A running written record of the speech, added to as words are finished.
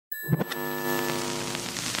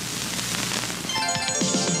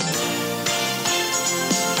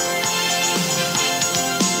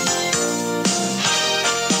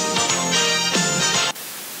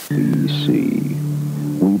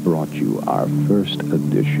21st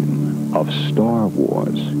edition of Star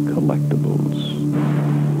Wars Collectibles.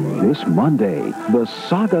 This Monday, the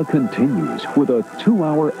saga continues with a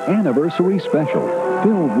 2-hour anniversary special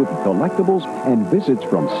filled with collectibles and visits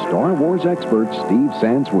from Star Wars expert Steve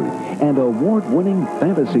Sansweet and award-winning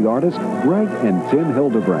fantasy artists Greg and Tim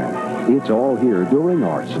Hildebrand. It's all here during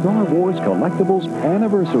our Star Wars Collectibles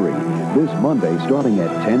anniversary this Monday starting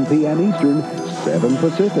at 10 p.m. Eastern, 7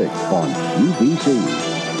 Pacific on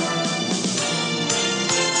QVC.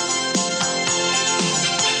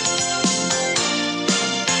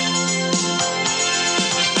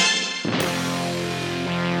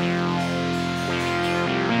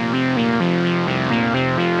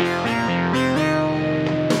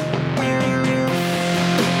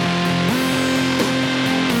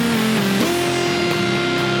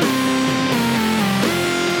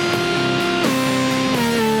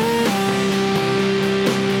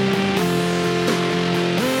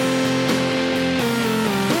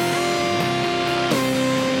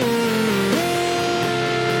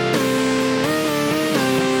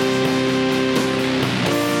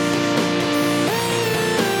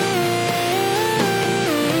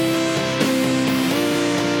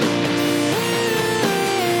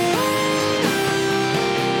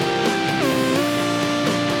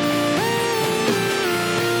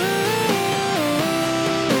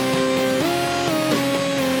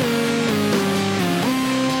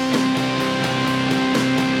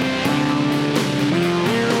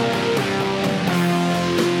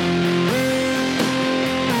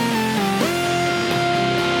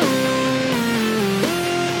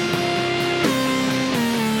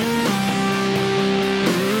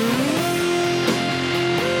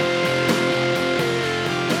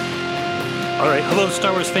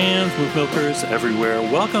 Star Wars fans, Luke Milkers everywhere.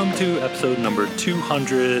 Welcome to episode number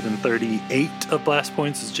 238 of Blast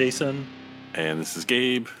Points. It's Jason. And this is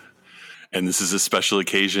Gabe. And this is a special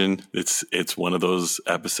occasion. It's one of those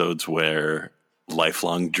episodes where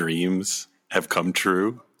lifelong dreams have come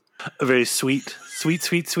true. A very sweet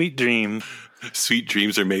dream. Sweet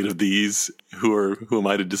dreams are made of these. Who am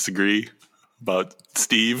I to disagree about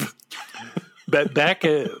Steve? Back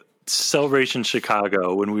at Celebration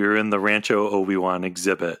Chicago, when we were in the Rancho Obi-Wan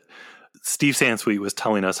exhibit, Steve Sansweet was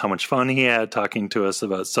telling us how much fun he had talking to us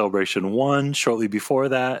about Celebration 1 shortly before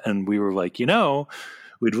that, and we were like,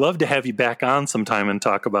 we'd love to have you back on sometime and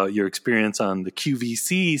talk about your experience on the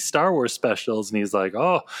QVC Star Wars specials. And he's like,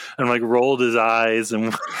 oh, and like rolled his eyes,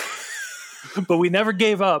 and but we never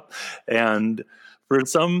gave up. And for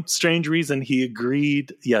some strange reason, he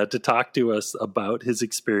agreed, to talk to us about his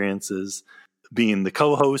experiences being the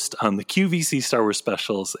co-host on the QVC Star Wars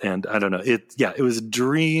specials. And I don't know, it was a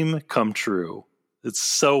dream come true. It's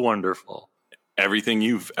so wonderful. Everything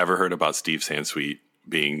you've ever heard about Steve Sansweet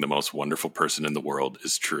being the most wonderful person in the world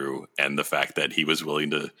is true. And the fact that he was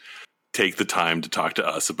willing to take the time to talk to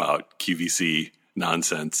us about QVC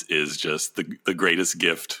nonsense is just the greatest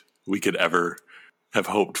gift we could ever have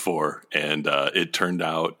hoped for. And it turned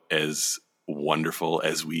out as wonderful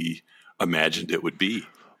as we imagined it would be.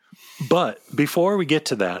 But before we get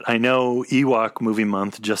to that, I know Ewok movie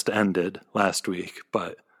month just ended last week,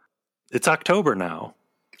 but it's October now.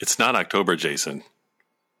 It's not October, Jason.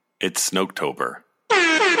 It's Snoketober.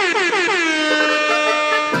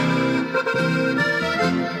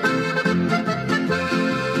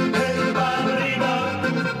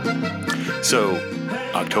 So,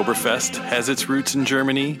 Oktoberfest has its roots in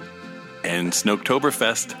Germany, and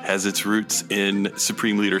Snoketoberfest has its roots in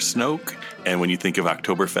Supreme Leader Snoke. And when you think of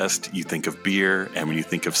Oktoberfest, you think of beer. And when you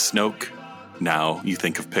think of Snoke, now you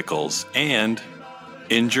think of pickles. And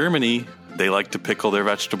in Germany, they like to pickle their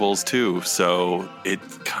vegetables too. So it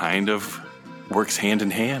kind of works hand in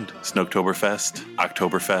hand. Snoketoberfest,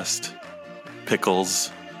 Oktoberfest,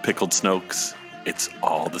 pickles, pickled Snokes. It's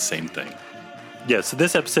all the same thing. Yeah, so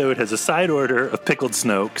this episode has a side order of pickled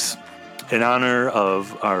Snokes in honor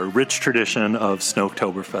of our rich tradition of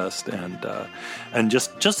Snoketoberfest, and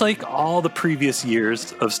just like all the previous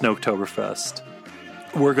years of Snoketoberfest,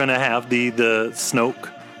 we're going to have the Snoke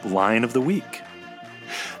line of the week.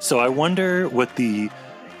 So I wonder what the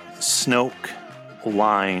Snoke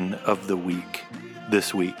line of the week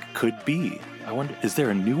this week could be. I wonder, is there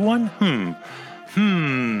a new one?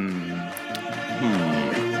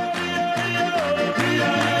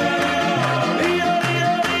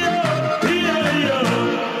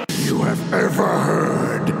 Ever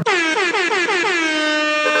heard.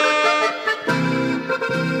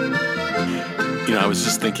 I was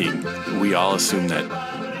just thinking, we all assume that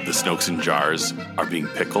the Snokes in jars are being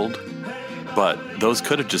pickled, but those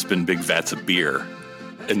could have just been big vats of beer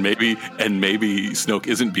And maybe Snoke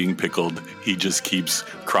isn't being pickled. He just keeps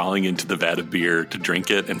crawling into the vat of beer to drink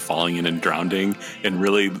it and falling in and drowning. And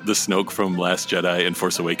really, the Snoke from Last Jedi and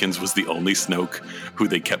Force Awakens was the only Snoke who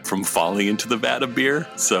they kept from falling into the vat of beer.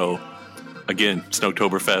 So, again,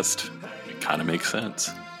 Snoketoberfest, it kind of makes sense.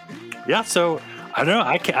 Yeah, so I don't know.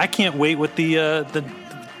 I can't wait with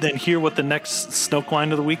then hear what the next Snoke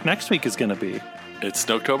line of the week next week is going to be. It's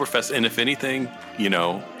Snoketoberfest, and if anything,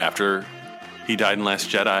 after he died in Last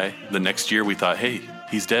Jedi, the next year we thought, hey,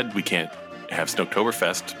 he's dead, we can't have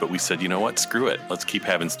Snoketoberfest, but we said, you know what, screw it, let's keep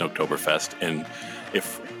having Snoketoberfest. And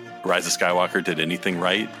if Rise of Skywalker did anything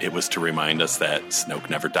right, it was to remind us that Snoke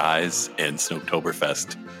never dies, and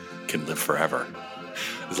Snoketoberfest can live forever.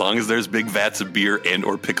 As long as there's big vats of beer and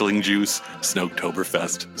or pickling juice,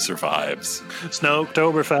 Snoketoberfest survives.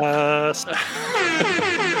 Snoketoberfest!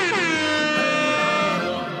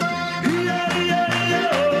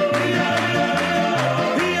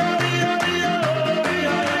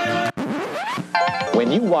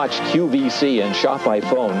 When you watch QVC and shop by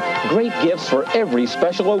phone, great gifts for every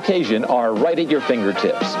special occasion are right at your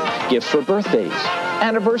fingertips. Gifts for birthdays,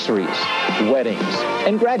 anniversaries, weddings,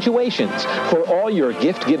 and graduations for all your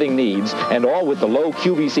gift-giving needs, and all with the low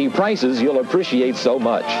QVC prices you'll appreciate so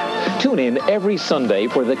much. Tune in every Sunday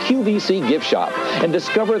for the QVC Gift Shop and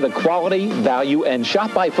discover the quality, value, and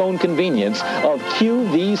shop by phone convenience of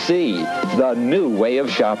QVC, the new way of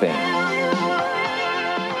shopping.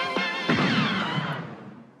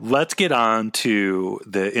 Let's get on to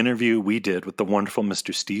the interview we did with the wonderful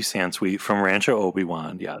Mr. Steve Sansweet from Rancho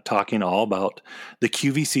Obi-Wan. Yeah, talking all about the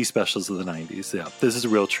QVC specials of the 90s. Yeah, this is a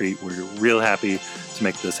real treat. We're real happy to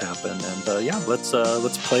make this happen. And let's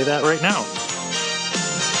play that right now.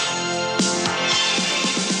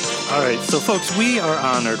 All right, so folks, we are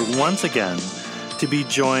honored once again to be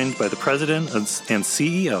joined by the president and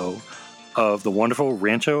CEO of the wonderful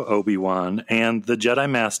Rancho Obi-Wan and the Jedi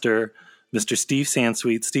Master, Mr. Steve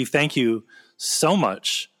Sansweet. Steve, thank you so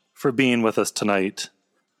much for being with us tonight.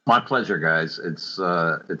 My pleasure, guys. It's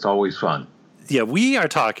always fun. Yeah, we are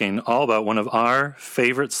talking all about one of our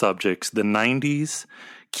favorite subjects, the 90s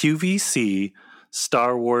QVC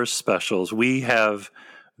Star Wars specials. We have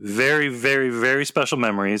very, very, very special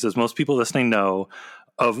memories, as most people listening know,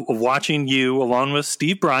 of watching you along with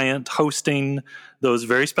Steve Bryant hosting those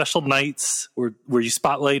very special nights where you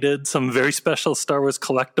spotlighted some very special Star Wars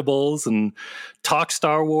collectibles and talked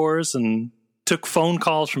Star Wars and took phone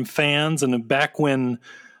calls from fans. And back when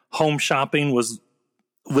home shopping was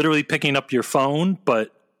literally picking up your phone,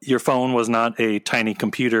 but your phone was not a tiny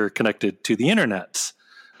computer connected to the internet.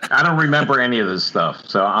 I don't remember any of this stuff,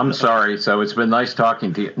 so I'm sorry. So it's been nice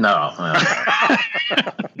talking to you. No.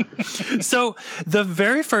 So the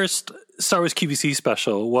very first Star Wars QVC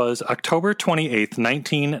special was October 28th,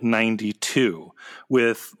 1992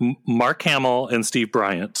 with Mark Hamill and Steve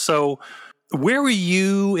Bryant. So where were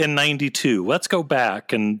you in 92? Let's go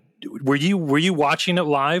back. And were you watching it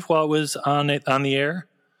live while it was on the air?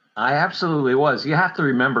 I absolutely was. You have to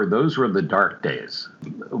remember, those were the dark days.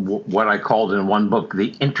 What I called in one book the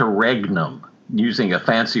interregnum, using a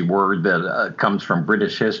fancy word that comes from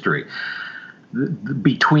British history.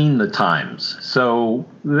 Between the times. So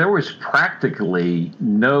there was practically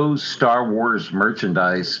no Star Wars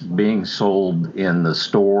merchandise being sold in the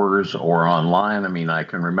stores or online. I mean, I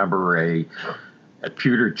can remember a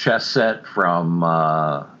pewter chess set from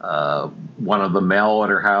one of the mail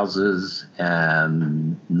order houses,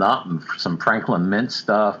 and not some Franklin Mint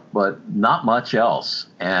stuff, but not much else.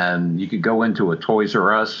 And you could go into a Toys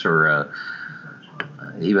R Us or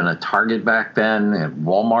even a Target back then, at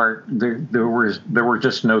Walmart, there were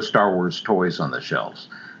just no Star Wars toys on the shelves.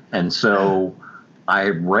 And so I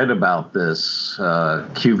read about this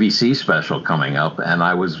QVC special coming up, and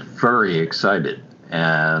I was very excited.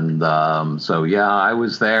 And I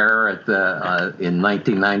was there at in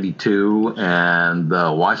 1992 and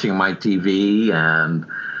watching my TV, and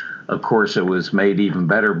of course it was made even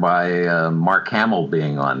better by Mark Hamill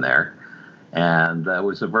being on there. And that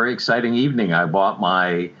was a very exciting evening. I bought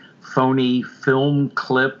my phony film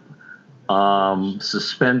clip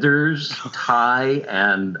suspenders, tie,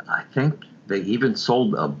 and I think they even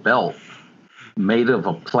sold a belt made of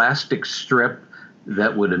a plastic strip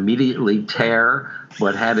that would immediately tear,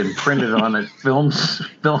 but had imprinted on it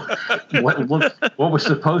what was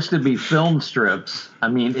supposed to be film strips. I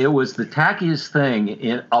mean, it was the tackiest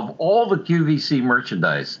thing of all the QVC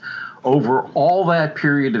merchandise. Over all that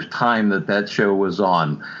period of time that show was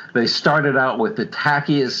on, they started out with the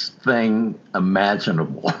tackiest thing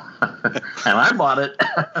imaginable. And I bought it.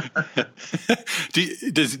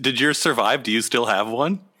 Did yours survive? Do you still have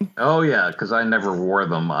one? Oh, yeah, because I never wore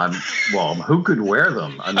them. Well, who could wear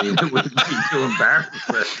them? I mean, it would be too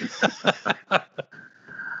embarrassing.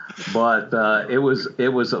 But it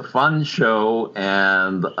was a fun show,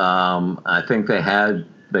 and I think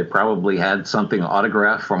they probably had something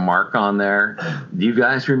autographed from Mark on there. Do you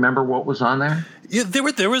guys remember what was on there? Yeah, there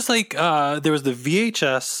was the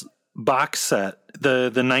VHS box set, the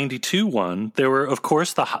 92 one. There were, of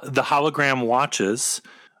course, the hologram watches,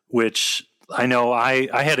 which I know I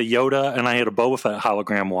had a Yoda and I had a Boba Fett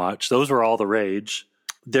hologram watch. Those were all the rage.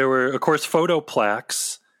 There were, of course, photo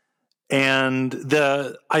plaques. And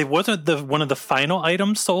one of the final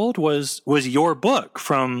items sold was your book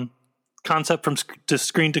from concept to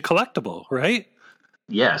screen to collectible, right?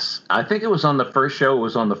 Yes, I think it was on the first show. It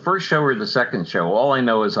was on the first show or the second show. All I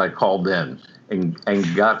know is I called in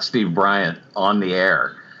and got Steve Bryant on the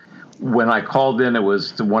air. When I called in, it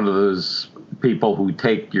was to one of those people who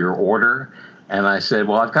take your order. And I said,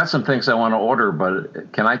 well, I've got some things I want to order,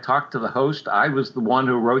 but can I talk to the host? I was the one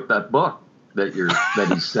who wrote that book that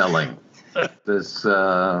he's selling.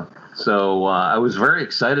 So I was very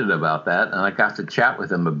excited about that, and I got to chat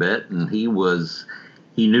with him a bit, and he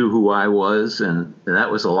knew who I was, and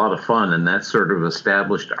that was a lot of fun, and that sort of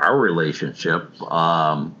established our relationship,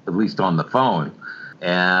 at least on the phone.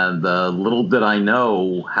 And little did I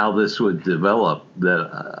know how this would develop.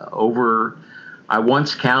 I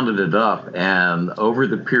once counted it up, and over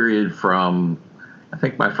the period from, I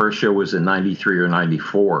think my first show was in 93 or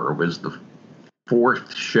 94, it was the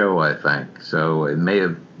fourth show, I think. So it may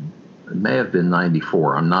have been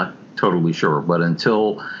 94. I'm not totally sure. But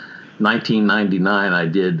until 1999, I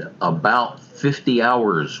did about 50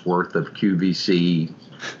 hours worth of QVC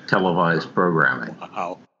televised programming.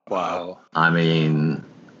 Wow. I mean,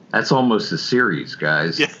 that's almost a series,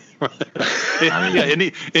 guys. Yeah. I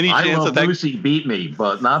mean, any chance of that? Lucy beat me,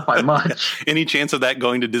 but not by much. Any chance of that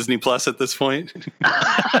going to Disney Plus at this point?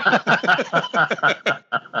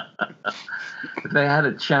 If they had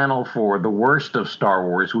a channel for the worst of Star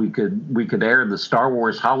Wars, we could air the Star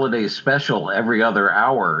Wars Holiday Special every other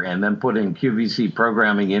hour and then put in QVC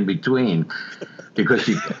programming in between. Because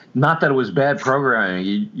not that it was bad programming,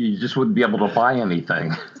 you just wouldn't be able to buy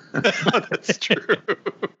anything. That's true.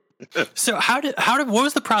 So what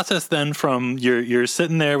was the process then from you're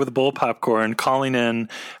sitting there with a bowl of popcorn calling in?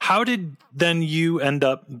 How did then you end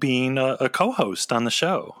up being a co-host on the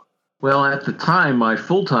show? Well, at the time, my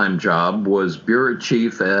full-time job was bureau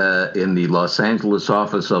chief in the Los Angeles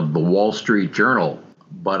office of the Wall Street Journal.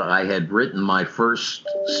 But I had written my first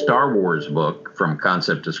Star Wars book from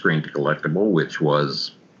concept to screen to collectible, which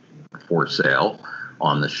was for sale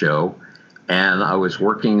on the show. And I was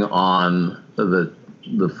working on the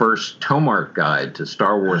first Tomart guide to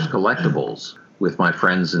Star Wars collectibles with my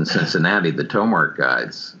friends in Cincinnati, the Tomart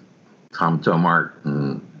guides, Tom Tomart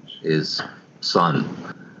and his son.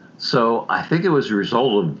 So I think it was a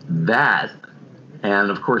result of that.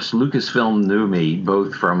 And of course, Lucasfilm knew me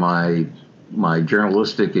both from my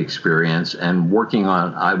journalistic experience and working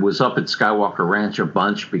on, I was up at Skywalker Ranch a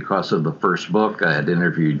bunch because of the first book. I had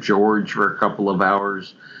interviewed George for a couple of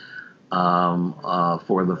hours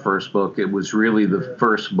for the first book. It was really the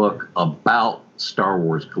first book about Star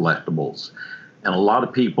Wars collectibles. And a lot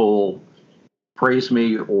of people praise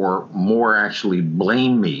me, or more actually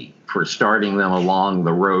blame me, for starting them along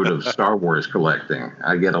the road of Star Wars collecting.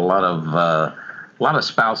 I get a lot of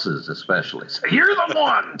spouses especially say, "You're the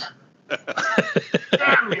one!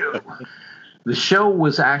 Damn you!" The show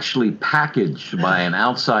was actually packaged by an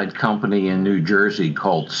outside company in New Jersey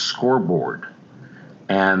called Scoreboard.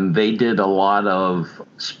 And they did a lot of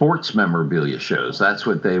sports memorabilia shows. That's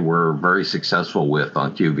what they were very successful with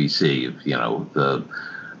on QVC. You know, the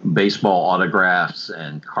baseball autographs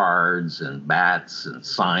and cards and bats and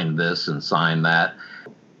sign this and sign that.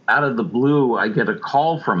 Out of the blue, I get a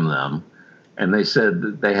call from them, and they said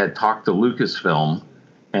that they had talked to Lucasfilm,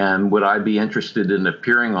 and would I be interested in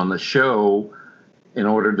appearing on the show in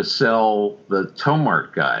order to sell the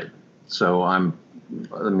Tomart guide. So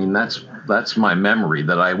that's my memory,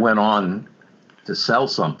 that I went on to sell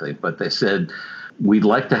something, but they said, we'd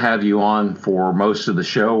like to have you on for most of the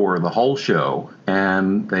show or the whole show.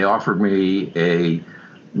 And they offered me a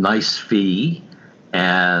nice fee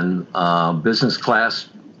and business class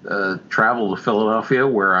travel to Philadelphia,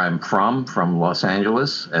 where I'm from Los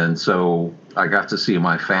Angeles. And so I got to see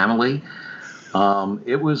my family.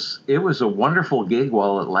 It was a wonderful gig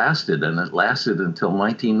while it lasted, and it lasted until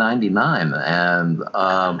 1999. And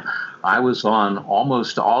I was on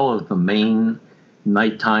almost all of the main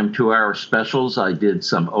nighttime 2-hour specials. I did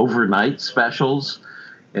some overnight specials,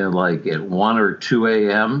 at 1 or 2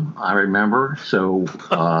 a.m., I remember. So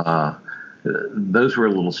those were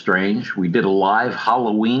a little strange. We did a live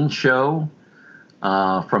Halloween show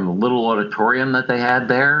from the little auditorium that they had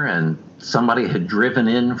there, and somebody had driven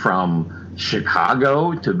in from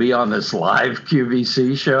Chicago to be on this live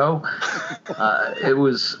QVC show.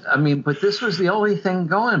 But this was the only thing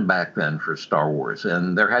going back then for Star Wars,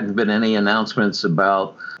 and there hadn't been any announcements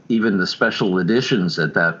about even the special editions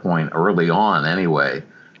at that point, early on anyway,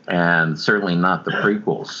 and certainly not the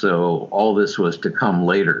prequels. So all this was to come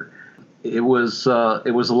later. It was a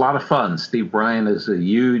lot of fun. Steve Bryan is a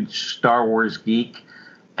huge Star Wars geek,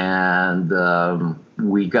 and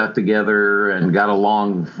we got together and got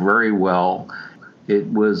along very well. It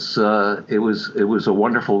was a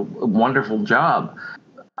wonderful job.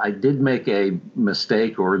 I did make a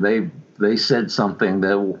mistake, or they said something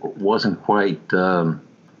that wasn't quite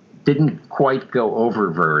didn't quite go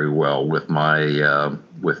over very well with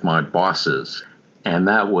my bosses. And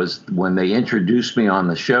that was when they introduced me on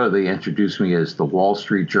the show. They introduced me as the Wall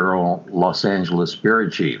Street Journal Los Angeles bureau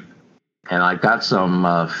chief. And I got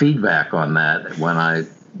some feedback on that when I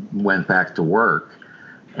went back to work.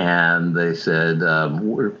 And they said,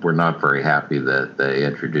 we're not very happy that they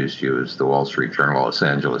introduced you as the Wall Street Journal Los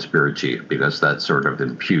Angeles bureau chief, because that sort of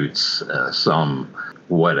imputes some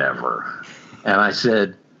whatever. And I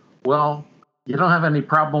said, well, you don't have any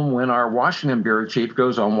problem when our Washington bureau chief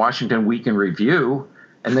goes on Washington Week in Review.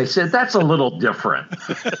 And they said, that's a little different.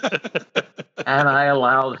 And I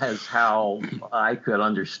allowed as how I could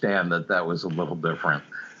understand that was a little different.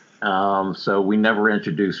 So we never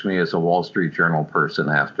introduced me as a Wall Street Journal person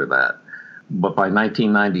after that. But by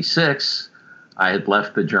 1996, I had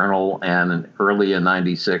left the Journal, and early in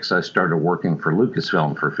 96, I started working for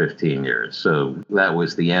Lucasfilm for 15 years. So that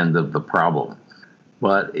was the end of the problem.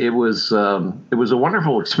 But it was a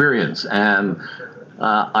wonderful experience, and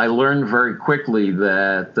I learned very quickly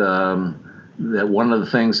that that one of the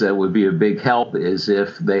things that would be a big help is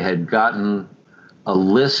if they had gotten a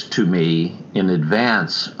list to me in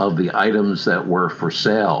advance of the items that were for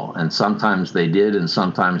sale. And sometimes they did, and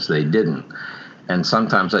sometimes they didn't. And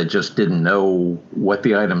sometimes I just didn't know what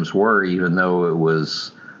the items were, even though it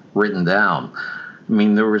was written down. I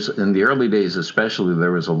mean, there was, in the early days especially,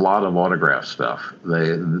 there was a lot of autograph stuff.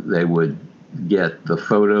 They would get the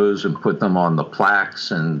photos and put them on the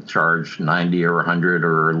plaques and charge $90 or $100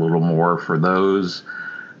 or a little more for those.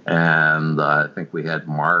 And I think we had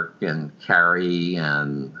Mark and Carrie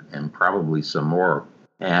and probably some more.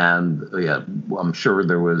 And yeah, I'm sure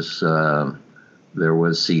there was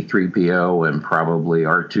C-3PO and probably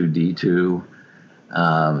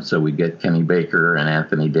R2-D2. So we get Kenny Baker and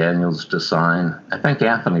Anthony Daniels to sign. I think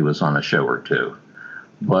Anthony was on a show or two.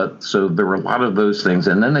 But so there were a lot of those things.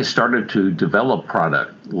 And then they started to develop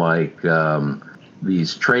product like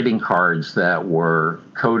these trading cards that were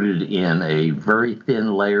coated in a very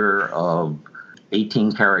thin layer of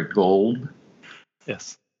 18-karat gold.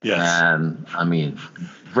 Yes. And, I mean,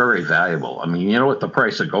 very valuable. I mean, you know what the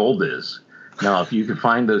price of gold is. Now, if you could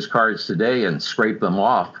find those cards today and scrape them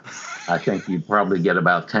off, I think you'd probably get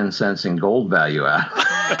about 10 cents in gold value out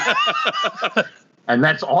of it. And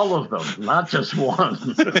that's all of them, not just one.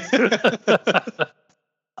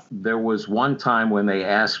 There was one time when they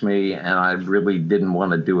asked me, and I really didn't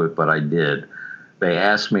want to do it, but I did. They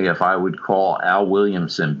asked me if I would call Al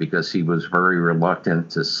Williamson because he was very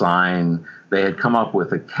reluctant to sign. They had come up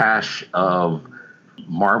with a cache of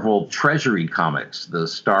Marvel Treasury comics, the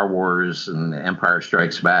Star Wars and Empire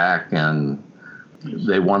Strikes Back, and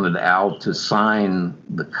they wanted Al to sign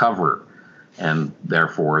the cover, and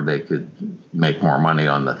therefore they could make more money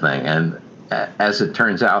on the thing. And as it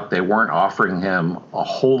turns out, they weren't offering him a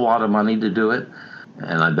whole lot of money to do it,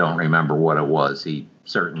 and I don't remember what it was. He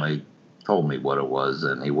certainly told me what it was,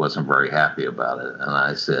 and he wasn't very happy about it. And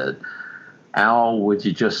I said, Al, would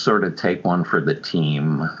you just sort of take one for the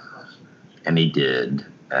team? And he did.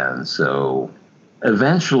 And so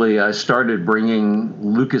eventually I started bringing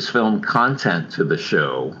Lucasfilm content to the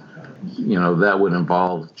show. You know, that would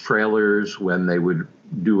involve trailers when they would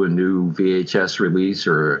do a new VHS release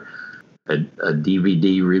or a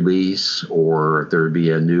DVD release, or there'd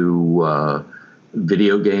be a new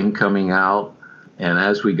video game coming out. And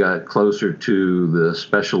as we got closer to the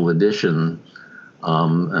special edition,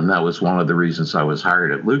 and that was one of the reasons I was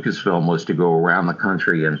hired at Lucasfilm, was to go around the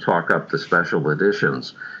country and talk up the special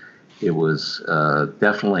editions. It was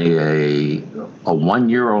definitely a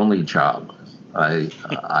 1-year only job.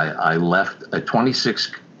 I left a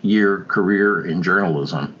 26-year career in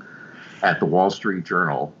journalism at the Wall Street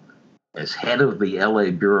Journal as head of the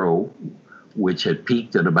LA bureau, which had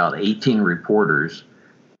peaked at about 18 reporters,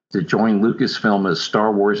 to join Lucasfilm as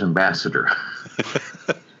Star Wars ambassador.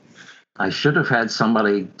 I should have had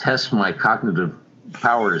somebody test my cognitive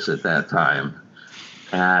powers at that time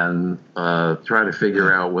and try to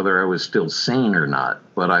figure out whether I was still sane or not.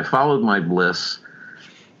 But I followed my bliss,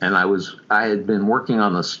 and I had been working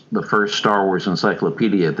on the first Star Wars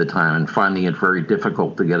encyclopedia at the time and finding it very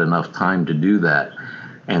difficult to get enough time to do that.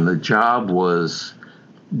 And the job was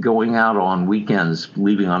going out on weekends,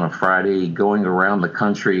 leaving on a Friday, going around the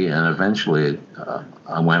country, and eventually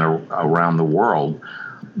I went around the world,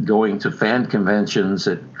 going to fan conventions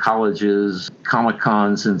at colleges,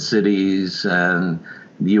 Comic-Cons in cities, and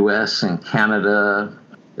the U.S. and Canada,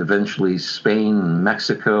 eventually Spain and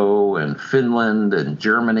Mexico and Finland and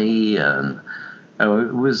Germany, and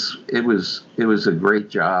it was a great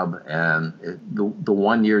job, and the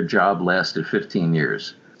 1-year job lasted 15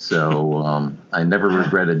 years. So I never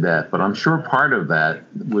regretted that. But I'm sure part of that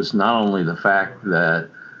was not only the fact that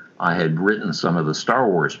I had written some of the Star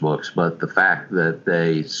Wars books, but the fact that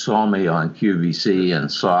they saw me on QVC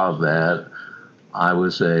and saw that I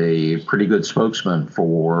was a pretty good spokesman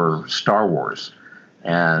for Star Wars.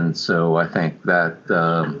 And so I think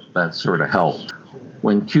that sort of helped.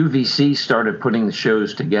 When QVC started putting the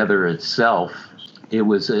shows together itself, it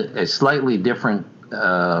was a slightly different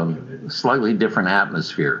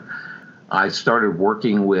atmosphere. I started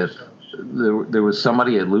working with, there was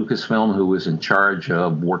somebody at Lucasfilm who was in charge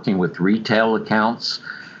of working with retail accounts,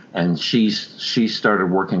 and she started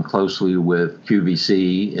working closely with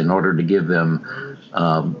QVC in order to give them,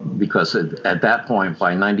 because at that point,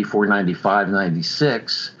 by 94, 95,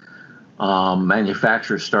 96,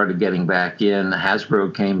 manufacturers started getting back in.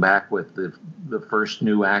 Hasbro came back with the first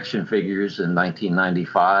new action figures in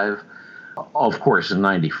 1995. Of course, in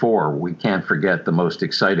 94, we can't forget the most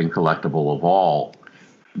exciting collectible of all,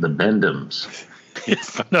 the Bend-Ems.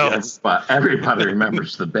 No. Everybody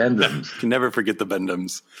remembers the Bend-Ems. Can never forget the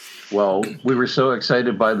Bend-Ems. Well, we were so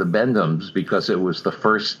excited by the Bend-Ems because it was the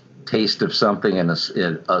first taste of something in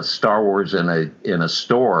a Star Wars in a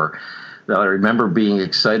store, that I remember being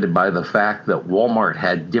excited by the fact that Walmart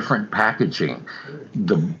had different packaging.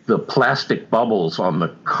 The plastic bubbles on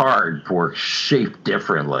the card were shaped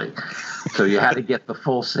differently. So you had to get the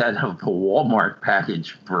full set of the Walmart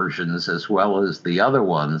package versions as well as the other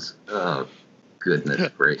ones. Oh,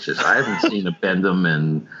 goodness gracious. I haven't seen a Bend-Em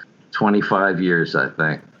in 25 years, I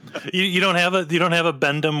think. You don't have a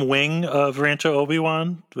Bend-Em wing of Rancho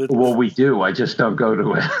Obi-Wan? Well, we do. I just don't go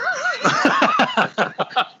to it.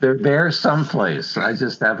 They're there someplace. I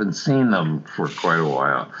just haven't seen them for quite a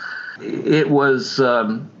while. It was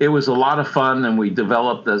a lot of fun, and we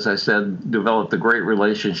developed, as I said, a great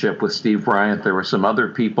relationship with Steve Bryant. There were some other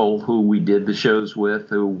people who we did the shows with,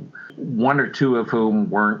 who one or two of whom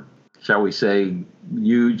weren't, shall we say,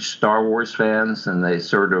 huge Star Wars fans, and they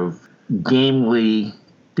sort of gamely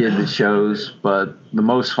did the shows. But the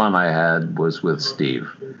most fun I had was with Steve,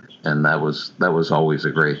 and that was always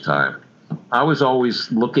a great time. I was always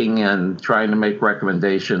looking and trying to make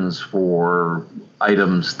recommendations for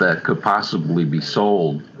items that could possibly be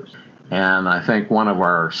sold. And I think one of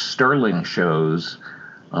our sterling shows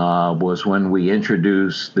was when we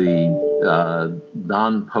introduced the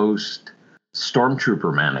non-post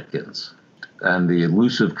Stormtrooper mannequins and the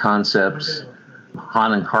elusive concepts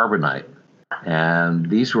Han and Carbonite. And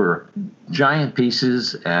these were giant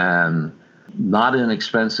pieces and not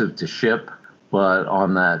inexpensive to ship. But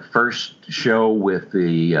on that first show with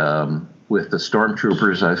the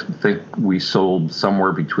Stormtroopers, I think we sold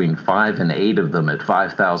somewhere between 5 and 8 of them at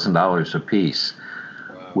 $5,000 a piece,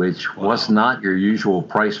 which was not your usual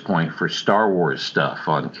price point for Star Wars stuff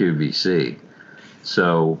on QVC.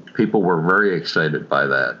 So people were very excited by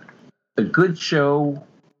that. A good show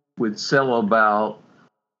would sell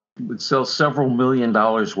several $1 million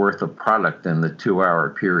worth of product in the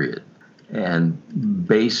 2-hour period. And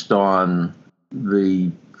based on the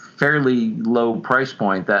fairly low price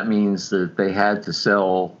point, that means that they had to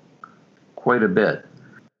sell quite a bit.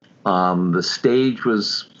 The stage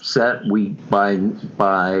was set. By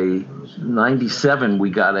 97,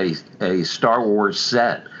 we got a Star Wars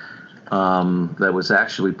set that was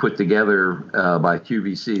actually put together by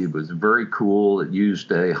QVC. It was very cool. It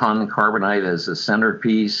used a Han Carbonite as a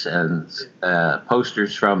centerpiece and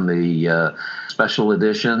posters from the special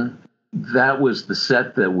edition. That was the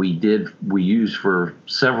set that we used for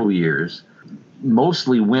several years.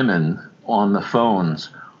 Mostly women on the phones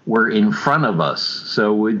were in front of us.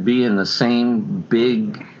 So we'd be in the same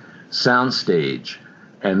big soundstage,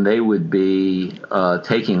 and they would be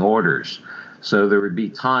taking orders. So there would be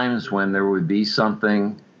times when there would be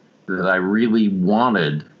something that I really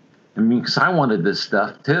wanted. I mean, because I wanted this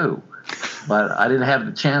stuff too. but I didn't have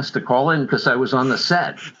the chance to call in because I was on the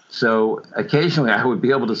set. So occasionally I would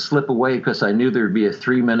be able to slip away because I knew there'd be a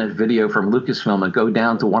 3-minute video from Lucasfilm and go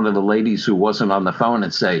down to one of the ladies who wasn't on the phone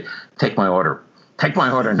and say, take my order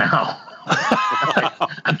now.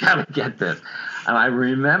 I got to get this. And I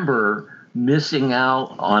remember missing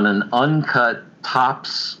out on an uncut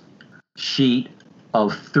Topps sheet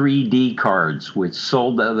of 3D cards, which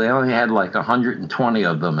sold. They only had like 120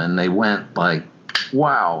 of them, and they went like,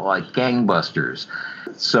 wow, like gangbusters.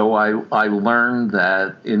 So I learned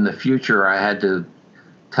that in the future I had to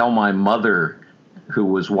tell my mother, who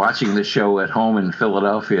was watching the show at home in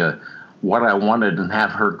Philadelphia, what I wanted and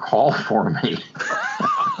have her call for me.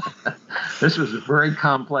 This was a very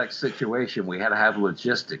complex situation. We had to have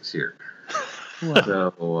logistics here.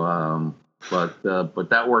 So, but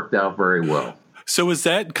that worked out very well. So is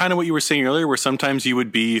that kind of what you were saying earlier, where sometimes you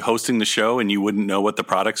would be hosting the show and you wouldn't know what the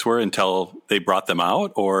products were until they brought them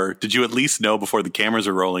out? Or did you at least know before the cameras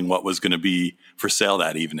are rolling what was going to be for sale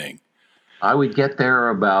that evening? I would get there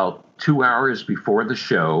about 2 hours before the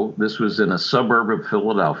show. This was in a suburb of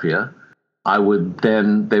Philadelphia. They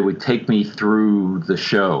would take me through the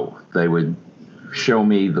show. They would show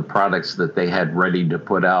me the products that they had ready to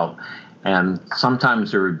put out. And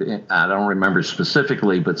sometimes there would be, I don't remember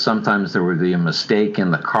specifically, but sometimes there would be a mistake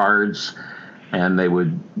in the cards, and they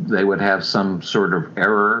would have some sort of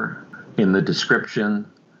error in the description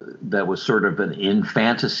that was sort of an in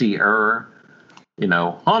fantasy error. You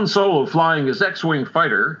know, Han Solo flying his X-Wing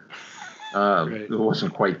fighter. Right. It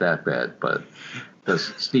wasn't quite that bad, but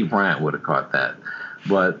because Steve Bryant would have caught that.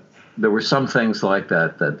 But there were some things like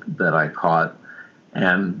that I caught.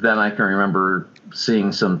 And then I can remember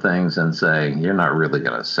seeing some things and saying, you're not really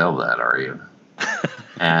going to sell that, are you?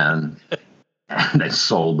 and they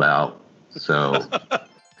sold out. So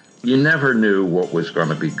you never knew what was going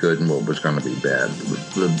to be good and what was going to be bad.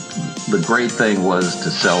 The great thing was to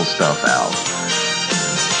sell stuff out.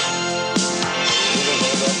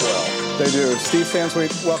 They do. Steve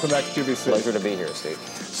Sansweet, welcome back to QVC. Pleasure to be here, Steve.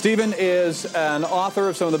 Stephen is an author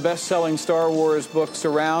of some of the best-selling Star Wars books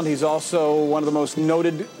around. He's also one of the most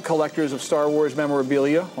noted collectors of Star Wars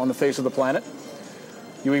memorabilia on the face of the planet.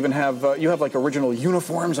 You even have like original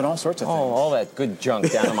uniforms and all sorts of things. Oh, all that good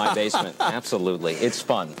junk down in my basement. Absolutely. It's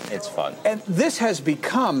fun. It's fun. And this has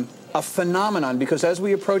become a phenomenon because as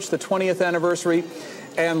we approach the 20th anniversary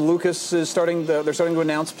and Lucas is they're starting to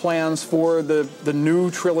announce plans for the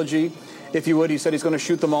new trilogy, if you would. He said he's going to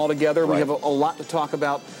shoot them all together. Right. We have a lot to talk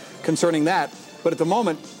about concerning that. But at the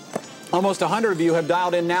moment, almost 100 of you have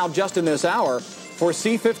dialed in now just in this hour for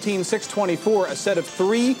C-15-624, a set of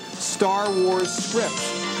 3 Star Wars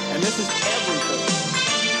strips. And this is everything.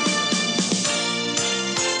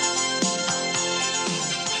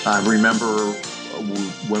 I remember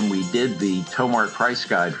when we did the Tomart price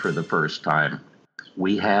guide for the first time,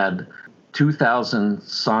 we had 2,000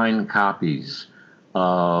 signed copies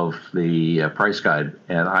of the price guide,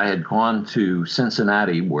 and I had gone to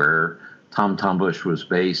Cincinnati where Tom Tumbush was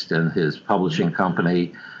based and his publishing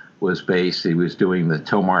company was based. He was doing the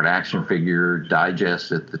Tomart action figure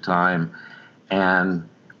digest at the time, and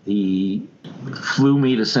he flew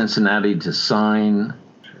me to Cincinnati to sign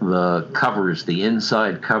the covers, the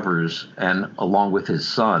inside covers, and along with his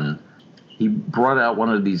son, he brought out one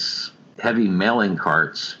of these heavy mailing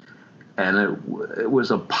carts, and it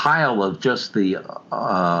was a pile of just the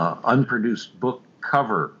unproduced book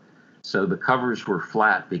cover. So the covers were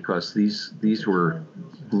flat because these were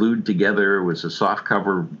glued together. It was a soft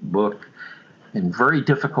cover book, and very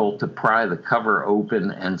difficult to pry the cover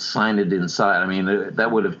open and sign it inside. I mean,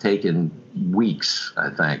 that would have taken weeks, I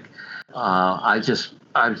think. I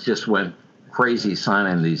just went crazy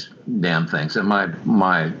signing these damn things, and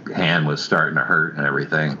my hand was starting to hurt and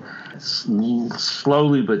everything.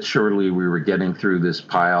 Slowly but surely, we were getting through this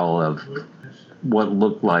pile of what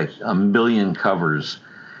looked like a million covers.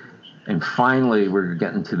 And finally, we were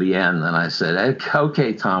getting to the end, and I said,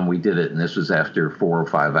 okay, Tom, we did it. And this was after 4 or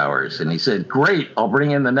 5 hours. And he said, great, I'll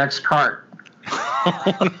bring in the next cart.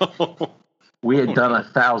 No. We had done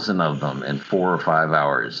 1,000 of them in 4 or 5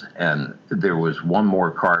 hours, and there was one more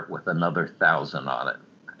cart with another 1,000 on it.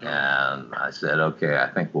 And I said, okay, I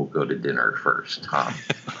think we'll go to dinner first, Tom.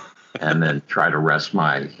 And then try to rest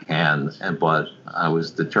my hand. But I was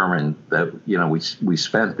determined that, we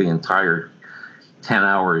spent the entire 10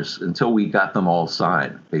 hours until we got them all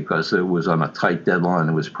signed, because it was on a tight deadline.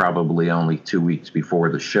 It was probably only 2 weeks before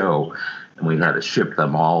the show, and we had to ship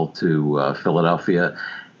them all to Philadelphia.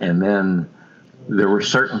 And then there were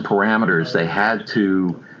certain parameters. They had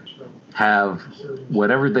to have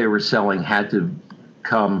whatever they were selling had to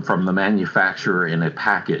come from the manufacturer in a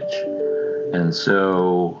package. And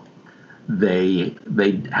so they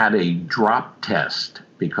had a drop test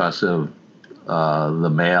because of the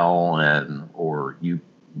mail or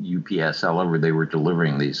UPS, however they were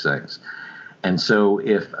delivering these things. And so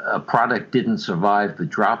if a product didn't survive the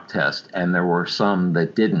drop test, and there were some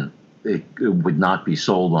that didn't, it would not be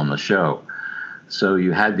sold on the show. So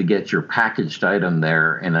you had to get your packaged item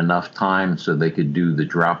there in enough time so they could do the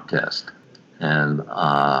drop test. And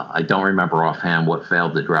I don't remember offhand what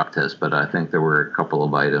failed the drop test, but I think there were a couple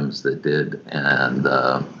of items that did and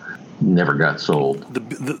never got sold.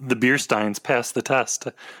 The beer steins passed the test,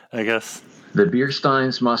 I guess. The beer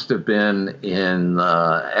steins must have been in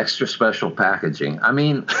extra special packaging. I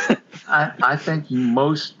mean, I think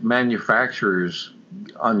most manufacturers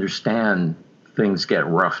understand things get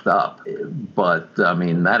roughed up, but I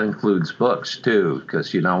mean that includes books too,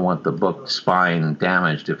 because you don't want the book spine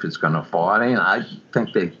damaged if it's going to fall. I mean, I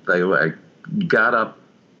think they like got up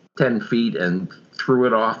 10 feet and threw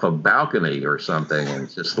it off a balcony or something, and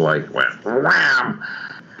just like went wham.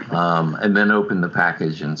 And then opened the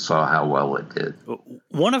package and saw how well it did.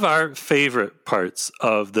 One of our favorite parts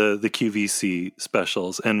of the QVC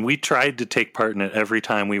specials, and we tried to take part in it every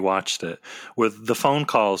time we watched it, were the phone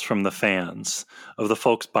calls from the fans of the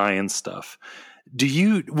folks buying stuff. Do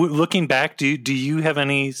you, looking back, do you have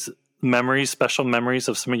any memories, special memories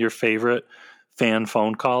of some of your favorite fan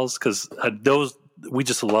phone calls? Because those, we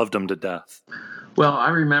just loved them to death. Well, I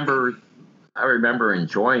remember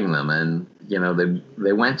enjoying them, and you know,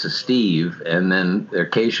 they went to Steve, and then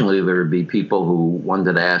occasionally there would be people who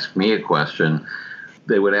wanted to ask me a question.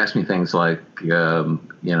 They would ask me things like, you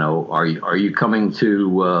know, are you coming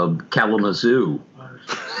to Kalamazoo?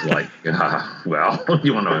 Like, well,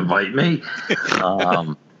 you want to invite me?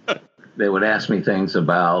 They would ask me things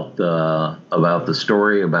about the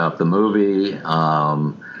story, about the movie.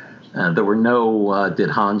 There were no did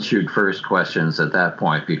Hans shoot first questions at that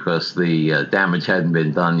point because the damage hadn't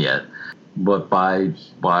been done yet. But by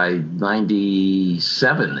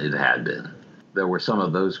 97, it had been. There were some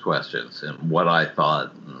of those questions, and what I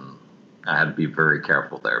thought, I had to be very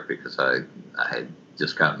careful there because I had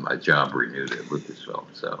just gotten my job renewed at Lucasfilm.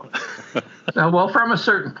 So well, from a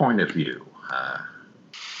certain point of view.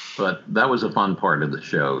 But that was a fun part of the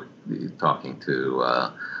show, talking to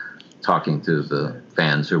the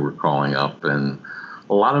fans who were calling up, and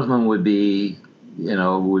a lot of them would be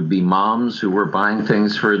moms who were buying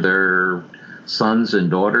things for their sons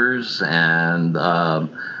and daughters, and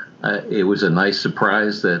it was a nice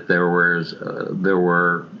surprise that there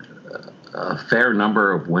were a fair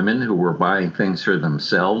number of women who were buying things for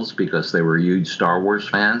themselves because they were huge Star Wars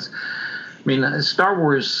fans. I mean, Star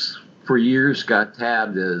Wars for years got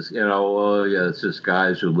tabbed as, oh yeah, it's just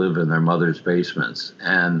guys who live in their mother's basements,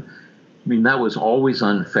 and I mean that was always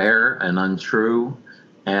unfair and untrue.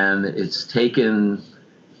 And it's taken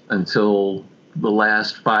until the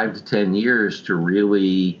last 5 to 10 years to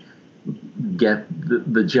really get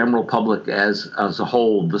the general public as a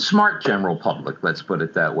whole, the smart general public, let's put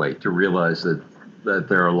it that way, to realize that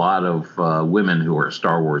there are a lot of women who are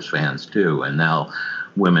Star Wars fans too, and now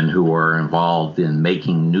women who are involved in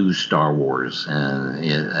making new Star Wars and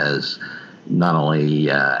as not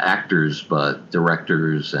only actors but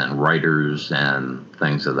directors and writers and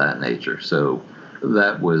things of that nature. So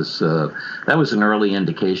that was an early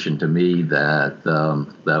indication to me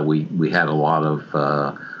that we had a lot of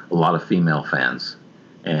female fans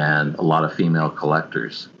and a lot of female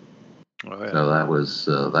collectors. Oh, yeah. So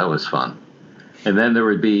that was fun. And then there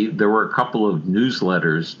were a couple of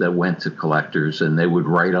newsletters that went to collectors, and they would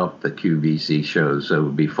write up the QVC shows. So it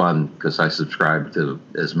would be fun because I subscribed to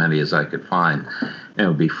as many as I could find, and it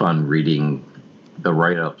would be fun reading the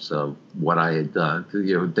write-ups of what I had done.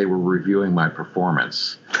 They were reviewing my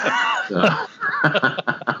performance. So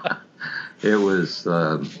it was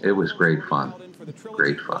great fun.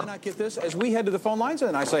 Great fun. I get this as we head to the phone lines,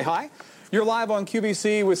 and I say hi. You're live on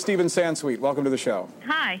QVC with Stephen Sansweet. Welcome to the show.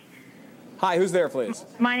 Hi. Hi, who's there, please?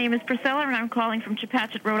 My name is Priscilla, and I'm calling from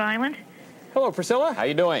Chepachet, Rhode Island. Hello, Priscilla. How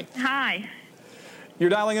you doing? Hi. You're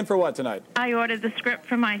dialing in for what tonight? I ordered the script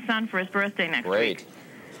for my son for his birthday next week.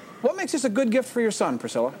 What makes this a good gift for your son,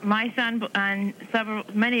 Priscilla? My son and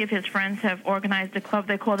many of his friends have organized a club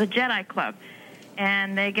they call the Jedi Club.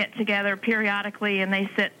 And they get together periodically, and they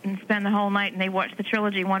sit and spend the whole night, and they watch the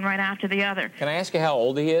trilogy one right after the other. Can I ask you how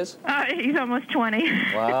old he is? He's almost 20.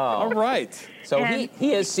 Wow. All right. So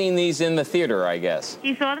he has seen these in the theater, I guess.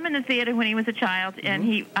 He saw them in the theater when he was a child,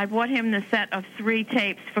 and I bought him the set of 3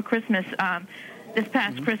 tapes for Christmas, this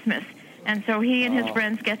past Christmas. And so he and his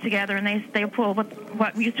friends get together, and they pull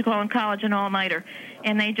what we used to call in college an all-nighter,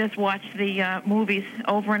 and they just watch the movies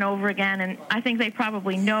over and over again. And I think they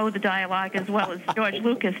probably know the dialogue as well as George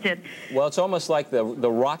Lucas did. Well, it's almost like the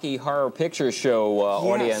Rocky Horror Picture Show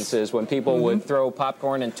audiences when people would throw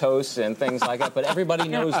popcorn and toast and things like that. But everybody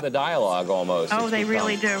knows the dialogue almost. Oh, they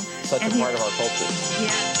really do. Such a part of our culture.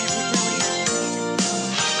 Yeah, it really is.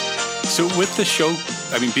 So with the show,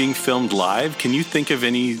 I mean, being filmed live, can you think of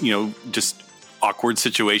any, just awkward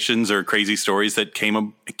situations or crazy stories that came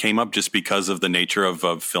up just because of the nature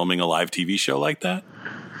of filming a live TV show like that?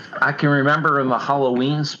 I can remember in the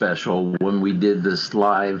Halloween special when we did this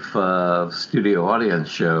live studio audience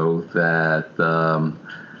show that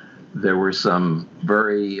there were some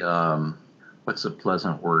very, what's a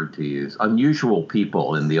pleasant word to use, unusual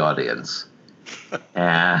people in the audience.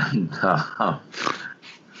 And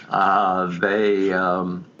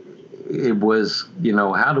it was,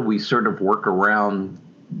 how do we sort of work around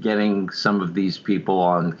getting some of these people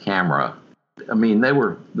on camera? I mean, they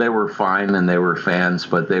were fine and they were fans,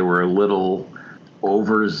 but they were a little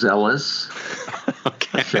overzealous,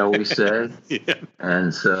 shall we say? Yeah.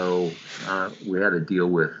 And so we had to deal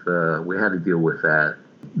with that.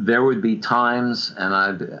 There would be times, and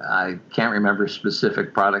I can't remember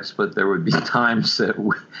specific products, but there would be times that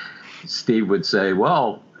Steve would say,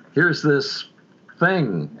 "Well, here's this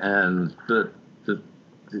thing, and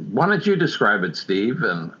why don't you describe it, Steve?"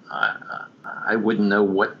 And I wouldn't know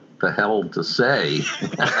what the hell to say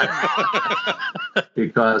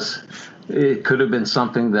because it could have been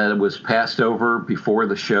something that was passed over before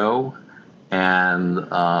the show, and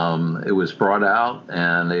it was brought out,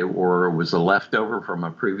 and it was a leftover from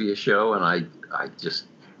a previous show, and it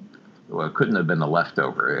couldn't have been a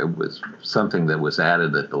leftover. It was something that was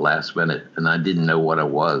added at the last minute, and I didn't know what it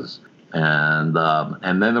was. And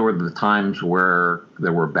then there were the times where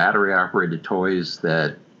there were battery-operated toys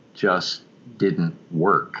that just didn't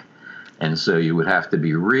work. And so you would have to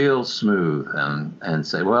be real smooth and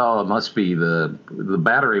say, well, it must be the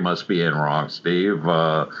battery must be in wrong, Steve.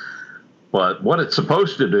 But what it's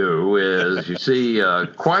supposed to do is, you see,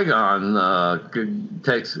 Qui-Gon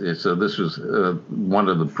takes. So this was one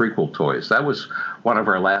of the prequel toys. That was one of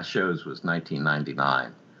our last shows. Was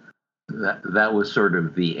 1999. That was sort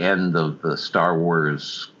of the end of the Star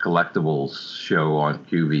Wars collectibles show on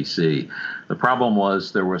QVC. The problem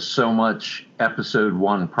was there was so much Episode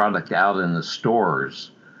 1 product out in the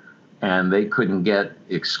stores, and they couldn't get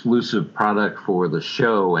exclusive product for the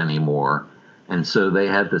show anymore. And so they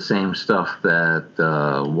had the same stuff that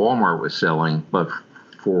Walmart was selling, but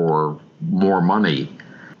for more money.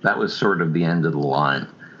 That was sort of the end of the line.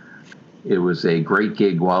 It was a great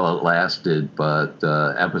gig while it lasted, but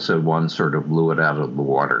Episode 1 sort of blew it out of the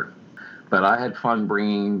water. But I had fun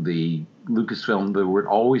bringing the Lucasfilm. There would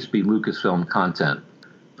always be Lucasfilm content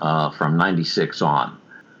from 96 on.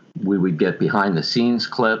 We would get behind-the-scenes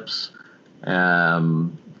clips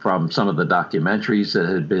from some of the documentaries that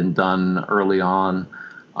had been done early on.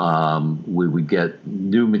 We would get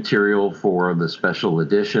new material for the special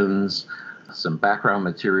editions, some background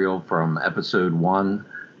material from Episode 1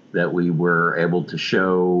 that we were able to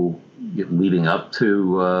show leading up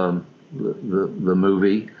to the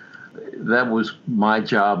movie. That was my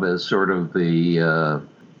job as sort of the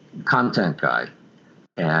content guy,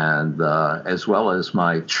 and as well as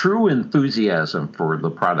my true enthusiasm for the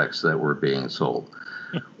products that were being sold.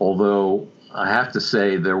 Although I have to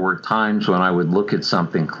say there were times when I would look at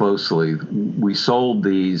something closely. We sold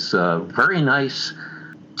these very nice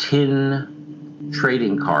tin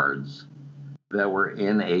trading cards that were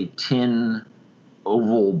in a tin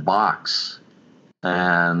oval box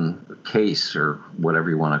and case or whatever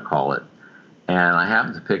you want to call it. And I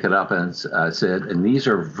happened to pick it up and I said, and these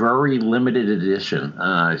are very limited edition. And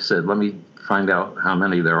I said, let me find out how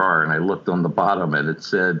many there are. And I looked on the bottom and it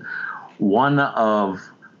said, one of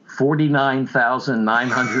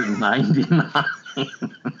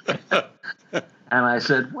 49,999. And I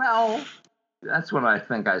said, well, that's what I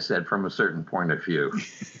think I said from a certain point of view.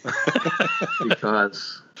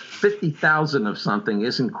 Because 50,000 of something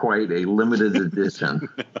isn't quite a limited edition.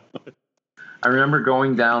 I remember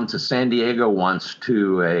going down to San Diego once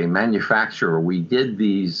to a manufacturer. We did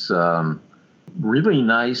these really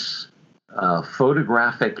nice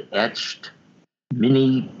photographic etched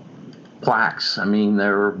mini plaques. I mean,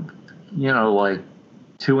 they're, like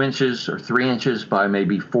 2 inches or 3 inches by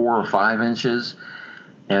maybe 4 or 5 inches.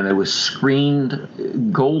 And it was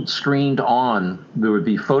gold screened on. There would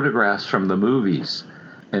be photographs from the movies.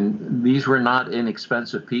 And these were not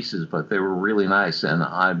inexpensive pieces, but they were really nice. And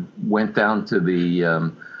I went down to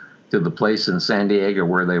the place in San Diego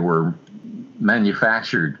where they were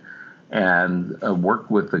manufactured. and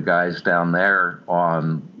worked with the guys down there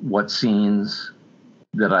on what scenes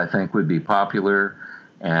that I think would be popular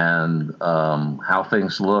and how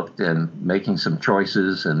things looked, and making some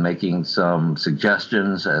choices and making some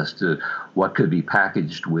suggestions as to what could be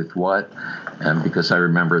packaged with what. And because I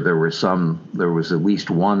remember there was at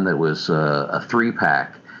least one that was a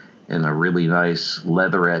 3-pack in a really nice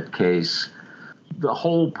leatherette case. The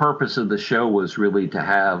whole purpose of the show was really to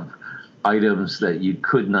have items that you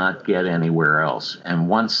could not get anywhere else. And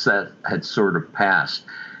once that had sort of passed,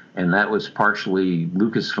 and that was partially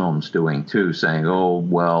Lucasfilm's doing too, saying, oh,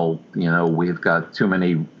 well, we've got too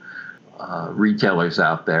many retailers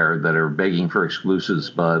out there that are begging for exclusives,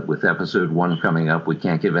 but with episode 1 coming up, we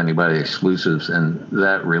can't give anybody exclusives. And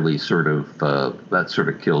that really sort of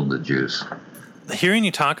killed the juice. Hearing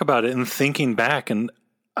you talk about it and thinking back, and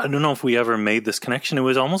I don't know if we ever made this connection, it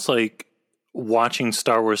was almost like watching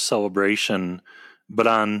Star Wars Celebration, but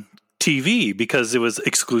on TV, because it was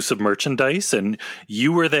exclusive merchandise and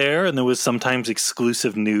you were there, and there was sometimes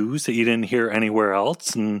exclusive news that you didn't hear anywhere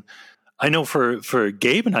else. And I know for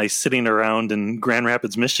Gabe and I, sitting around in Grand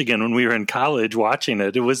Rapids, Michigan, when we were in college watching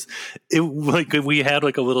it, it was like we had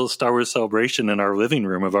like a little Star Wars Celebration in our living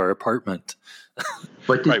room of our apartment.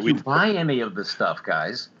 But did you buy any of the stuff,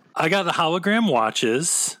 guys? I got the hologram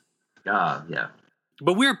watches. Yeah.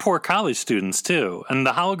 But we were poor college students too, and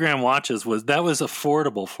the hologram watches was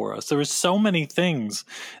affordable for us. There were so many things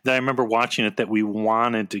that I remember watching it that we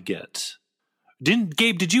wanted to get.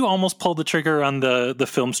 Gabe, did you almost pull the trigger on the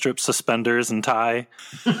film strip suspenders and tie?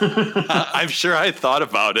 I'm sure I thought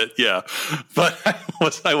about it, yeah, but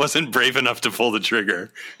I wasn't brave enough to pull the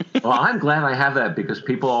trigger. Well, I'm glad I have that, because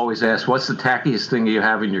people always ask, what's the tackiest thing you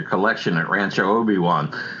have in your collection at Rancho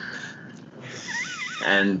Obi-Wan?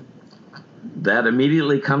 And that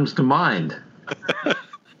immediately comes to mind.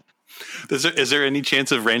 Is there any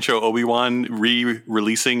chance of Rancho Obi-Wan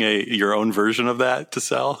re-releasing your own version of that to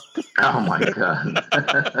sell? Oh, my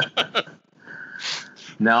God.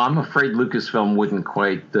 No, I'm afraid Lucasfilm wouldn't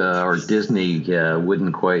quite, or Disney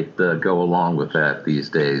wouldn't quite go along with that these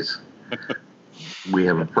days. We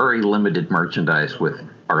have a very limited merchandise with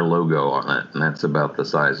our logo on it, and that's about the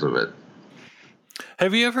size of it.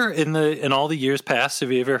 Have you ever, in all the years past,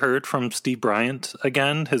 have you ever heard from Steve Bryant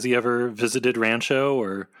again? Has he ever visited Rancho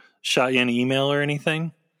or shot you an email or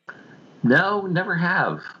anything? No, never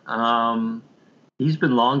have. He's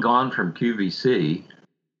been long gone from QVC.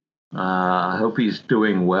 I hope he's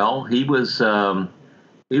doing well. He was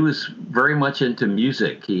very much into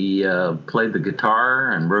music. He played the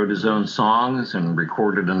guitar and wrote his own songs and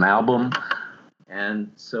recorded an album.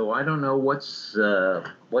 And so I don't know what's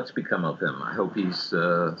become of him. I hope he's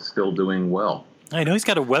still doing well. I know he's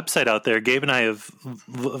got a website out there. Gabe and I have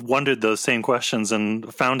wondered those same questions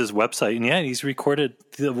and found his website. And yeah, he's recorded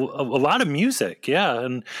a lot of music. Yeah.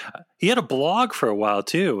 And he had a blog for a while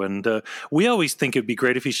too. And we always think it'd be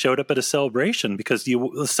great if he showed up at a celebration, because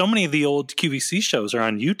so many of the old QVC shows are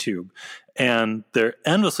on YouTube and they're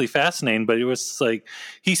endlessly fascinating. But it was like,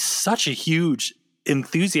 he's such a huge,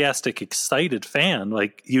 enthusiastic, excited fan.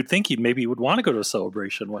 Like, you'd think he maybe would want to go to a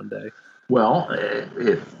celebration one day. Well,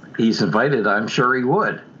 if he's invited, I'm sure he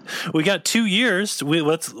would. We got 2 years.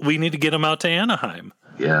 We need to get him out to Anaheim.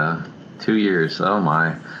 Yeah, 2 years. Oh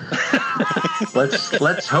my.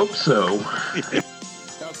 Let's hope so.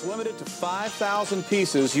 Now it's limited to 5,000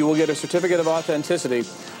 pieces. You will get a certificate of authenticity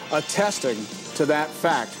attesting to that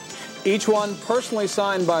fact. Each one personally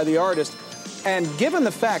signed by the artist. And given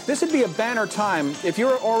the fact, this would be a banner time if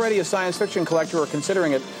you're already a science fiction collector or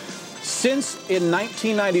considering it. Since in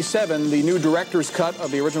 1997, the new director's cut of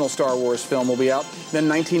the original Star Wars film will be out. Then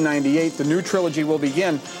 1998, the new trilogy will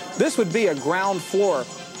begin. This would be a ground floor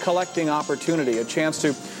collecting opportunity, a chance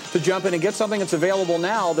to jump in and get something that's available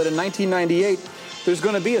now that in 1998, there's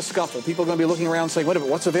going to be a scuffle. People are going to be looking around saying, wait a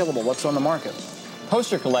minute, what's available? What's on the market?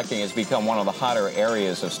 Poster collecting has become one of the hotter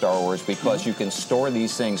areas of Star Wars because you can store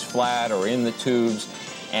these things flat or in the tubes,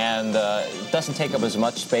 and it doesn't take up as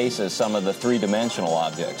much space as some of the three-dimensional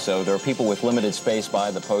objects. So there are people with limited space buy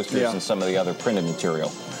the posters and some of the other printed material.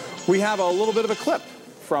 We have a little bit of a clip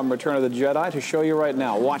from Return of the Jedi to show you right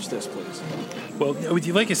now. Watch this, please. Well,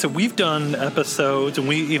 like I said, we've done episodes, and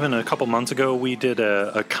we even a couple months ago, we did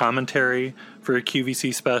a commentary for a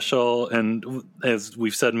QVC special, and as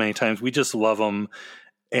we've said many times, we just love them,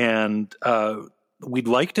 and we'd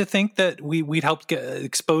like to think that we'd help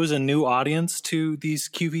expose a new audience to these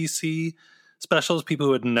QVC specials, people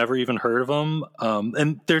who had never even heard of them,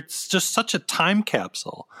 and they're just such a time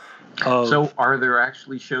capsule. So are there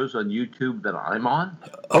actually shows on YouTube that I'm on?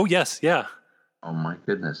 Oh, yes, yeah. Oh, my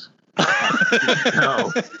goodness.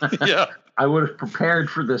 No. Yeah. I would have prepared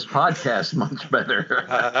for this podcast much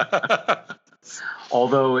better.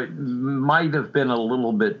 Although it might have been a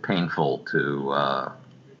little bit painful to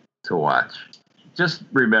watch. Just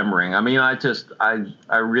remembering, I mean, I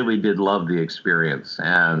really did love the experience,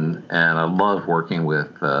 and I love working with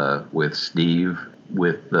Steve,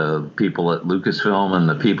 with the people at Lucasfilm, and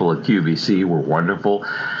the people at QVC were wonderful.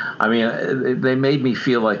 I mean, they made me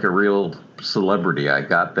feel like a real celebrity. I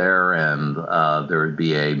got there, and there would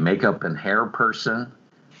be a makeup and hair person,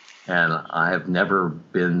 and I have never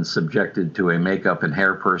been subjected to a makeup and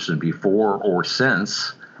hair person before or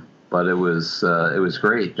since. But it was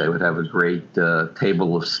great. They would have a great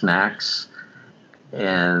table of snacks,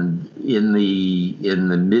 and in the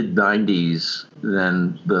mid '90s,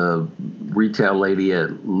 then the retail lady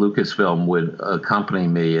at Lucasfilm would accompany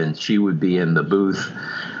me, and she would be in the booth,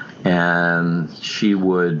 and she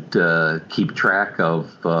would keep track of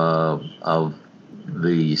the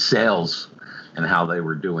sales and how they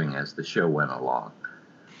were doing as the show went along.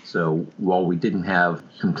 So while we didn't have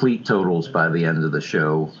complete totals by the end of the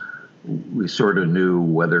show, we sort of knew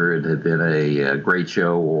whether it had been a great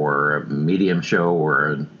show or a medium show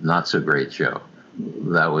or a not so great show.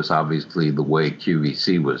 That was obviously the way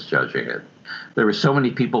QVC was judging it. There were so many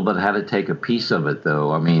people that had to take a piece of it,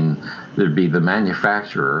 though. I mean, there'd be the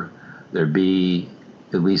manufacturer, there'd be,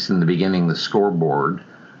 at least in the beginning, the scoreboard,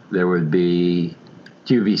 there would be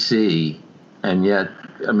QVC, and yet,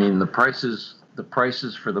 I mean, the prices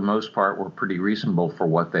for the most part were pretty reasonable for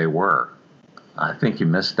what they were. I think you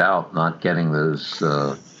missed out not getting those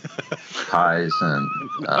ties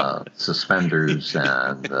and suspenders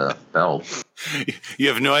and belts. You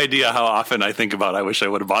have no idea how often I think about, I wish I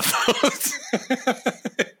would have bought those.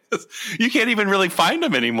 You can't even really find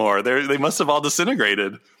them anymore. They must have all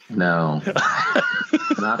disintegrated. No,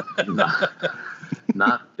 not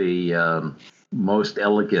the most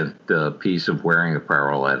elegant piece of wearing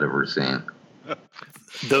apparel I'd ever seen.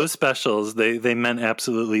 Those specials, they meant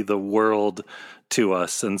absolutely the world to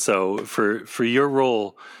us. And so for your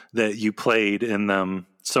role that you played in them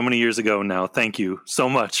so many years ago now, thank you so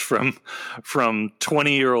much from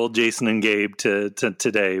 20-year-old Jason and Gabe to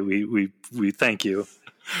today. We thank you.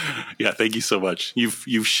 Yeah, thank you so much.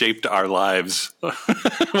 You've shaped our lives,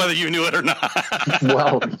 whether you knew it or not.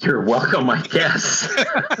 Well, you're welcome, I guess.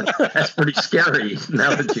 That's pretty scary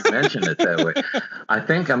now that you mention it that way. I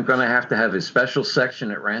think I'm going to have a special section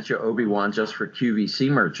at Rancho Obi-Wan just for QVC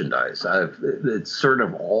merchandise. It's sort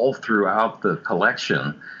of all throughout the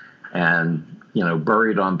collection, and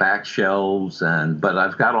buried on back shelves. But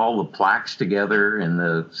I've got all the plaques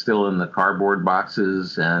together still in the cardboard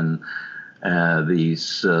boxes, and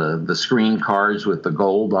the screen cards with the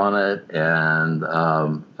gold on it, and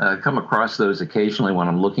I come across those occasionally when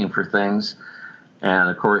I'm looking for things, and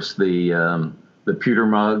of course the pewter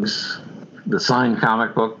mugs, the signed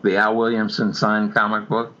comic book, the Al Williamson signed comic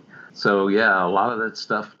book. So yeah, a lot of that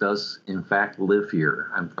stuff does in fact live here.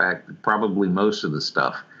 In fact, probably most of the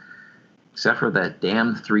stuff, except for that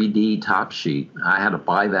damn 3D top sheet. I had to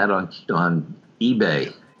buy that on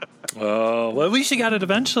eBay. Oh, well, at least you got it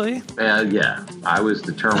eventually. Yeah, I was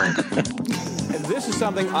determined. And this is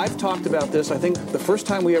something I've talked about this. I think the first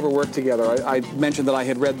time we ever worked together, I mentioned that I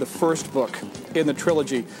had read the first book in the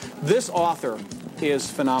trilogy. This author is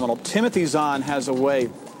phenomenal. Timothy Zahn has a way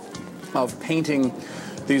of painting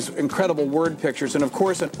these incredible word pictures. And of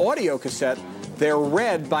course, an audio cassette, they're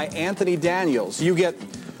read by Anthony Daniels. You get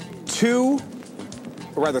three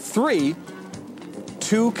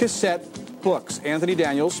cassette books. Anthony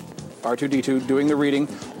Daniels, R2-D2, doing the reading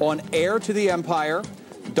on Heir to the Empire,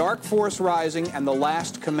 Dark Force Rising, and The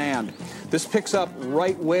Last Command. This picks up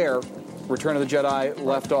right where Return of the Jedi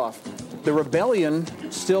left off. The rebellion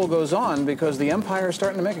still goes on because the Empire is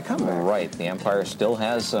starting to make a comeback. Right. The Empire still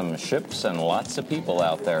has some ships and lots of people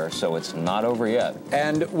out there, so it's not over yet.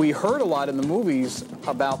 And we heard a lot in the movies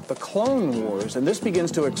about the Clone Wars, and this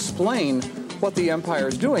begins to explain what the Empire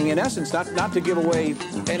is doing. In essence, not to give away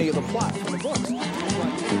any of the plot from the books.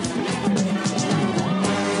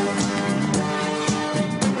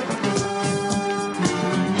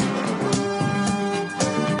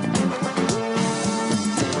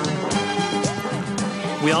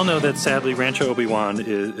 We all know that sadly Rancho Obi-Wan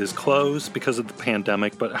is closed because of the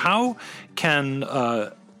pandemic, but how can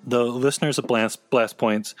the listeners of Blast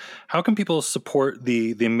Points, how can people support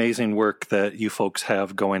the amazing work that you folks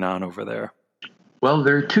have going on over there? Well,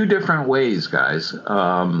 there are two different ways, guys.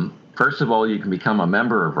 First of all, you can become a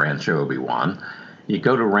member of Rancho Obi-Wan. You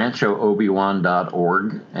go to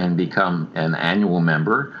ranchoobiwan.org and become an annual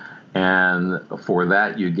member, and for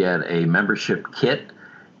that you get a membership kit.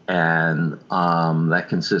 And that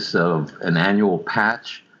consists of an annual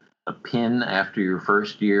patch a pin after your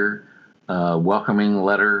first year, welcoming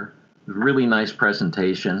letter, really nice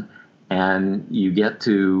presentation, and you get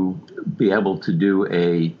to be able to do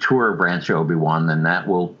a tour of Rancho Obi-Wan, and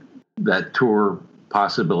that tour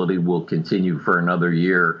possibility will continue for another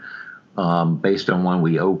year based on when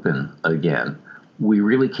we open again. We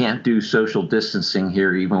really can't do social distancing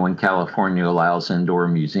here even when California allows indoor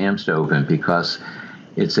museums to open because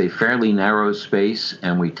it's a fairly narrow space,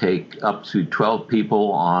 and we take up to 12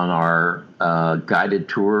 people on our guided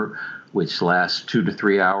tour, which lasts 2 to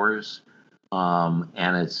 3 hours.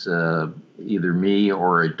 And it's either me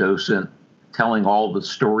or a docent telling all the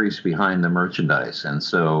stories behind the merchandise. And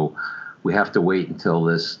so we have to wait until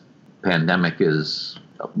this pandemic is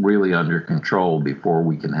really under control before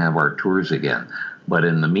we can have our tours again. But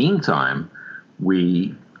in the meantime,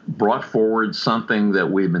 we brought forward something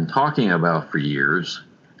that we've been talking about for years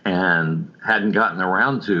and hadn't gotten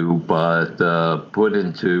around to, but put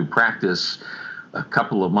into practice a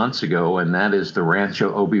couple of months ago, and that is the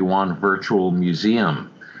Rancho Obi-Wan Virtual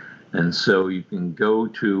Museum. And so you can go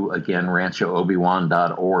to, again,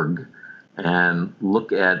 ranchoobiwan.org and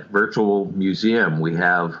look at Virtual Museum. We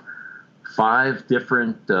have 5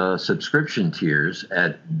 different subscription tiers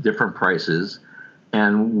at different prices,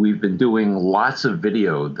 and we've been doing lots of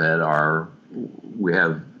video we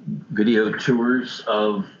have video tours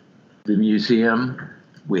of the museum.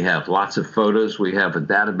 We have lots of photos. We have a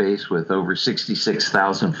database with over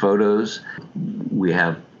 66,000 photos. We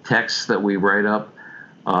have texts that we write up.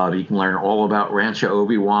 You can learn all about Rancho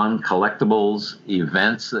Obi-Wan, collectibles,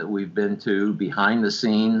 events that we've been to, behind the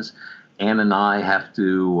scenes. Ann and I have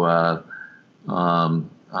to,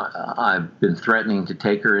 I've been threatening to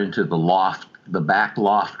take her into the back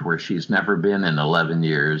loft where she's never been in 11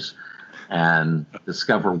 years and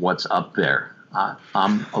discover what's up there.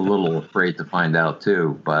 I'm a little afraid to find out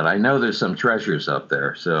too, but I know there's some treasures up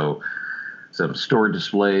there. So some store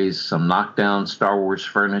displays, some knockdown Star Wars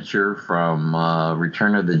furniture from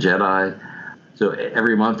Return of the Jedi. So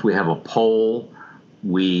every month we have a poll.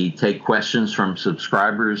 We take questions from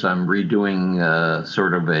subscribers. I'm redoing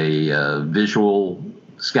sort of a visual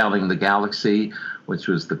Scouting the Galaxy, which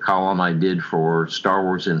was the column I did for Star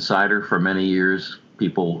Wars Insider for many years.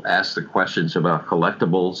 People ask the questions about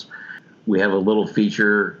collectibles. We have a little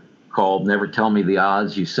feature called Never Tell Me the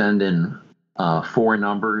Odds. You send in 4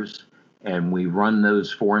 numbers, and we run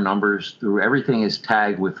those 4 numbers through. Everything is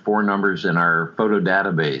tagged with 4 numbers in our photo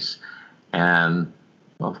database. And,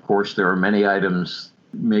 of course, there are many items,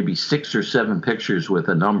 maybe 6 or 7 pictures with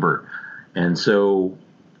a number. And so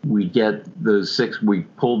we get those 6, we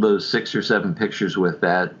pull those 6 or 7 pictures with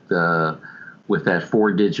that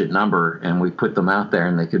 4-digit number, and we put them out there,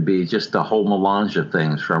 and they could be just a whole melange of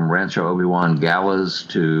things, from Rancho Obi-Wan galas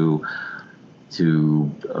to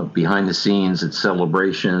behind the scenes at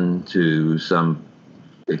Celebration to some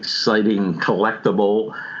exciting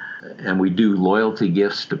collectible. And we do loyalty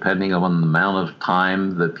gifts depending on the amount of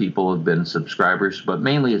time that people have been subscribers. But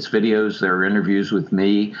mainly it's videos. There are interviews with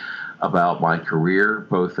me about my career,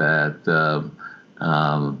 both at the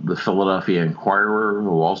Philadelphia Inquirer, the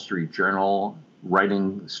Wall Street Journal,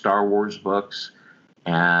 writing Star Wars books,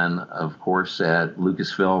 and, of course, at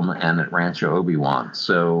Lucasfilm and at Rancho Obi-Wan.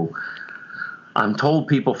 So I'm told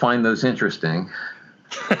people find those interesting.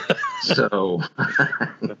 So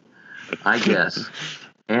I guess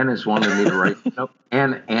Ann has wanted me to write.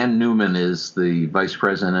 Ann Newman is the vice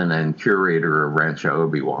president and curator of Rancho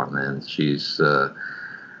Obi-Wan, and she's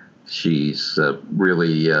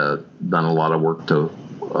really done a lot of work to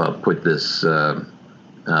put this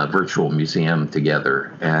virtual museum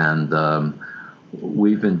together. And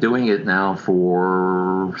we've been doing it now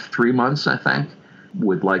for 3 months, I think.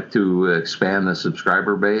 Would like to expand the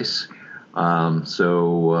subscriber base.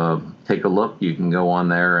 So take a look. You can go on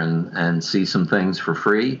there and see some things for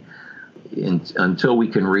free. Until we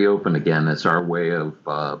can reopen again, it's our way of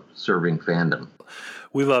serving fandom.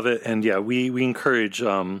 We love it. And yeah, we encourage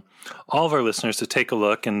all of our listeners to take a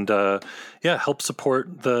look and help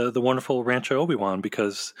support the wonderful Rancho Obi-Wan,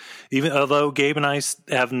 because even although Gabe and I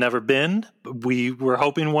have never been, we were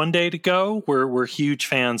hoping one day to go. We're huge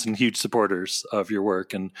fans and huge supporters of your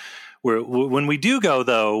work. And when we do go,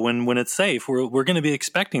 though, when it's safe, we're going to be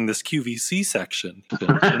expecting this QVC section.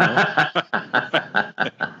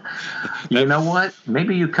 You know what?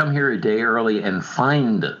 Maybe you come here a day early and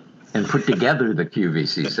put together the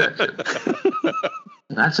QVC section.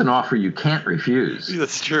 That's an offer you can't refuse.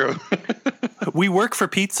 That's true. We work for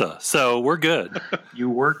pizza, so we're good. You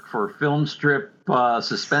work for film strip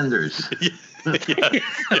suspenders.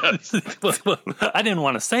 Yes. I didn't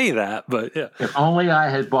want to say that, but yeah. If only I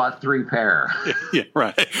had bought 3 pair. Yeah,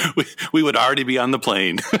 right. We would already be on the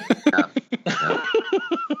plane. Yeah.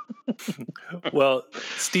 Well,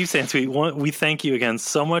 Steve Sansweet, we thank you again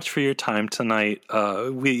so much for your time tonight.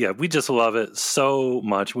 We just love it so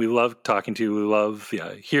much. We love talking to you. We love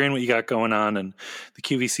hearing what you got going on and the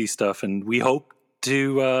QVC stuff. And we hope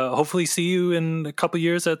to hopefully see you in a couple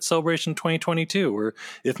years at Celebration 2022, or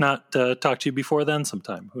if not, talk to you before then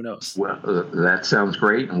sometime. Who knows? Well, that sounds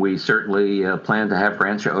great, and we certainly plan to have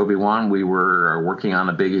Rancho Obi-Wan. We were working on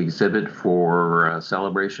a big exhibit for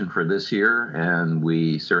Celebration for this year, and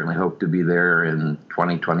we certainly hope to be there in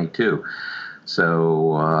 2022.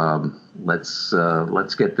 So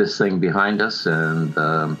let's get this thing behind us, and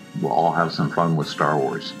we'll all have some fun with Star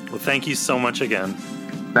Wars. Well, thank you so much again.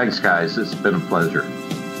 Thanks, guys. It's been a pleasure.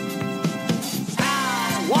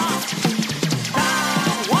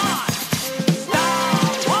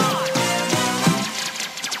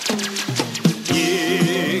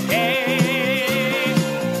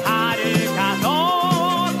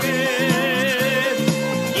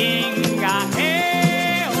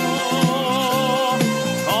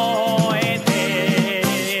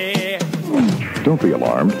 Don't be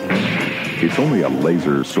alarmed. It's only a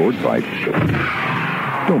laser sword fight.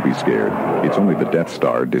 Don't be scared. It's only the Death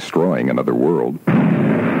Star destroying another world.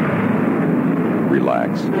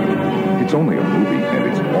 Relax. It's only a movie, and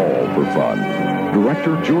it's all for fun.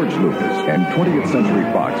 Director George Lucas and 20th Century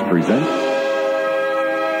Fox present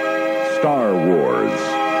Star Wars.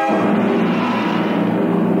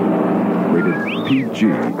 Rated PG.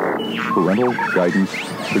 Parental guidance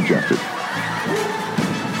suggested.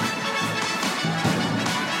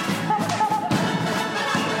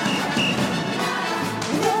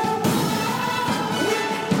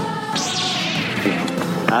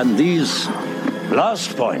 And these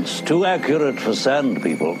blast points, too accurate for sand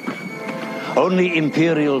people. Only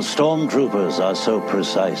Imperial stormtroopers are so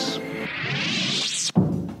precise.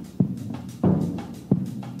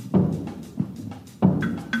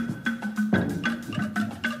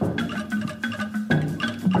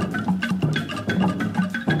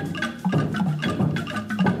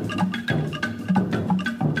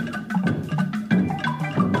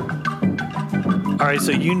 All right,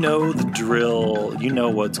 so you know the drill. You know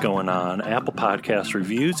what's going on. Apple Podcast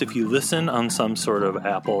reviews. If you listen on some sort of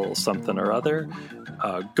Apple something or other,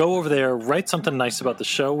 go over there, write something nice about the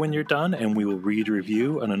show when you're done, and we will read a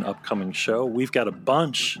review on an upcoming show. We've got a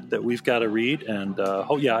bunch that we've got to read, and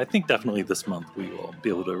I think definitely this month we will be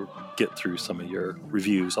able to get through some of your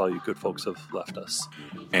reviews all you good folks have left us.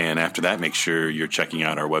 And after that, make sure you're checking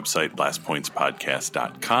out our website,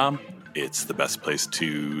 blastpointspodcast.com. It's the best place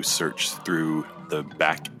to search through the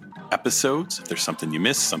back episodes if there's something you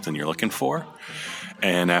missed, something you're looking for.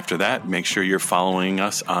 And after that, make sure you're following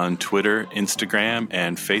us on Twitter, Instagram,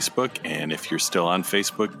 and Facebook. And if you're still on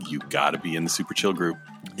Facebook, you got to be in the Super Chill group.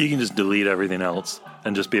 You can just delete everything else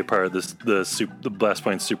and just be a part of the Blast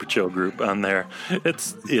Point Super Chill group on there.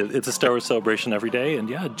 It's a Star Wars celebration every day. And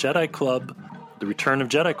yeah, Jedi Club, the return of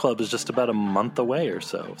Jedi Club is just about a month away or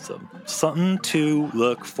so. So something to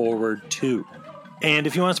look forward to. And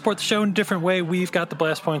if you want to support the show in a different way, we've got the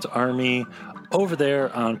Blast Points Army over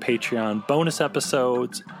there on Patreon. Bonus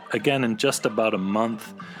episodes, again, in just about a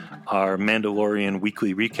month. Our Mandalorian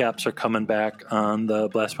weekly recaps are coming back on the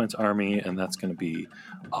Blast Points Army, and that's going to be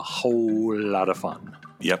a whole lot of fun.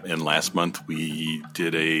 Yep, and last month we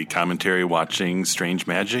did a commentary watching Strange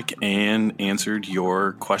Magic and answered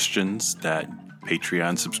your questions that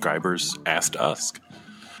Patreon subscribers asked us.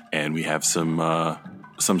 And we have some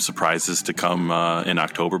surprises to come in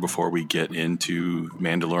October before we get into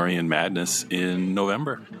Mandalorian madness in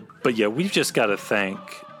November. But yeah, we've just got to thank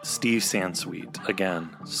Steve Sansweet again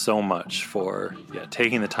so much for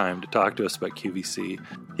taking the time to talk to us about QVC.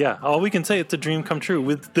 Yeah, all we can say, it's a dream come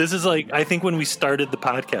true. This is like, I think when we started the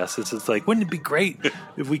podcast, this is like, wouldn't it be great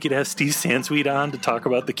if we could have Steve Sansweet on to talk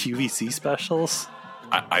about the QVC specials?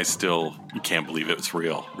 I still can't believe it was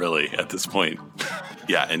real, really, at this point.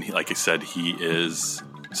 Yeah, and like I said, he is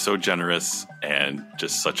so generous and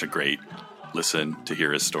just such a great listen to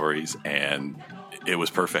hear his stories, and it was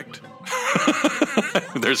perfect.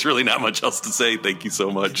 There's really not much else to say. Thank you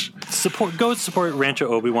so much. Go support Rancho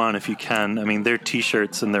Obi-Wan if you can. I mean, their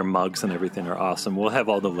t-shirts and their mugs and everything are awesome. We'll have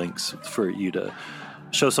all the links for you to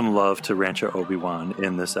show some love to Rancho Obi-Wan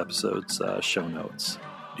in this episode's show notes.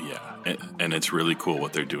 Yeah, and it's really cool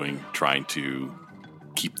what they're doing, trying to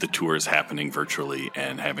keep the tours happening virtually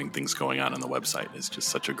and having things going on the website is just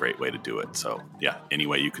such a great way to do it. So, yeah, any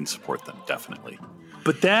way you can support them, definitely.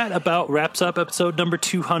 But that about wraps up episode number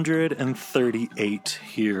 238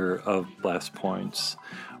 here of Blast Points.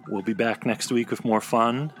 We'll be back next week with more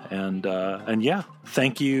fun. And yeah,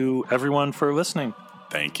 thank you, everyone, for listening.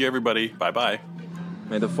 Thank you, everybody. Bye-bye.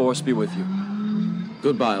 May the Force be with you.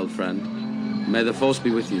 Goodbye, old friend. May the Force be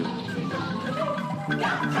with you.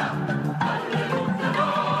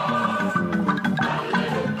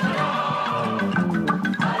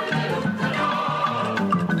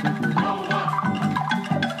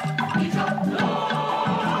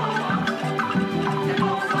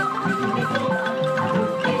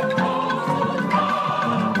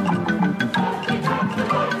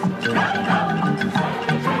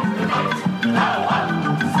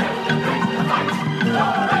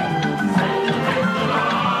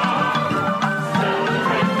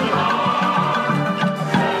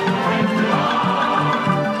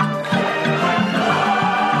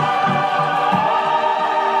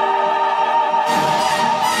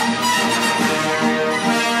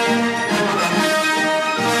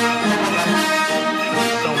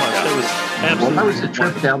 Well, that was a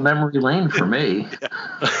trip down memory lane for me.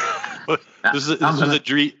 This was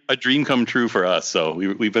a dream come true for us. So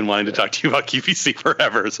we've been wanting to talk to you about QVC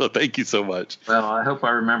forever. So thank you so much. Well, I hope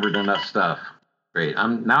I remembered enough stuff. Great.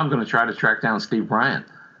 I'm going to try to track down Steve Bryant.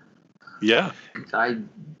 Yeah. I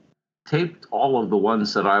taped all of the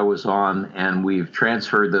ones that I was on, and we've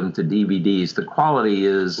transferred them to DVDs. The quality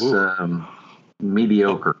is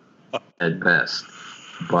mediocre at best,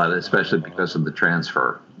 but especially because of the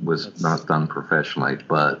transfer was not done professionally.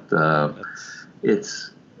 But it's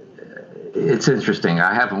interesting.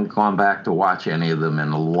 I haven't gone back to watch any of them in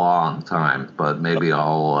a long time, but maybe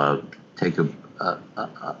I'll take a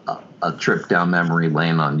trip down memory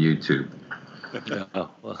lane on YouTube. Oh,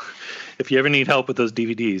 well, if you ever need help with those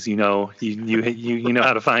DVDs, you know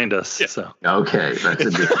how to find us. Yeah. So okay, that's a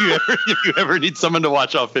good. If you ever need someone to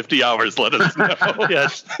watch all 50 hours, let us know.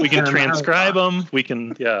 Yes, we can transcribe them. We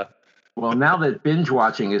can, yeah. Well, now that binge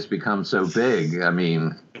watching has become so big, I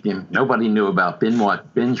mean, nobody knew about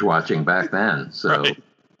binge watching back then. So, right.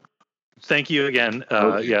 Thank you again.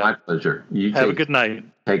 My pleasure. You have a good night.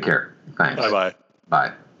 Take care. Thanks. Bye-bye.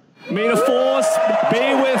 Bye. May the Force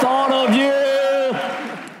be with all of you.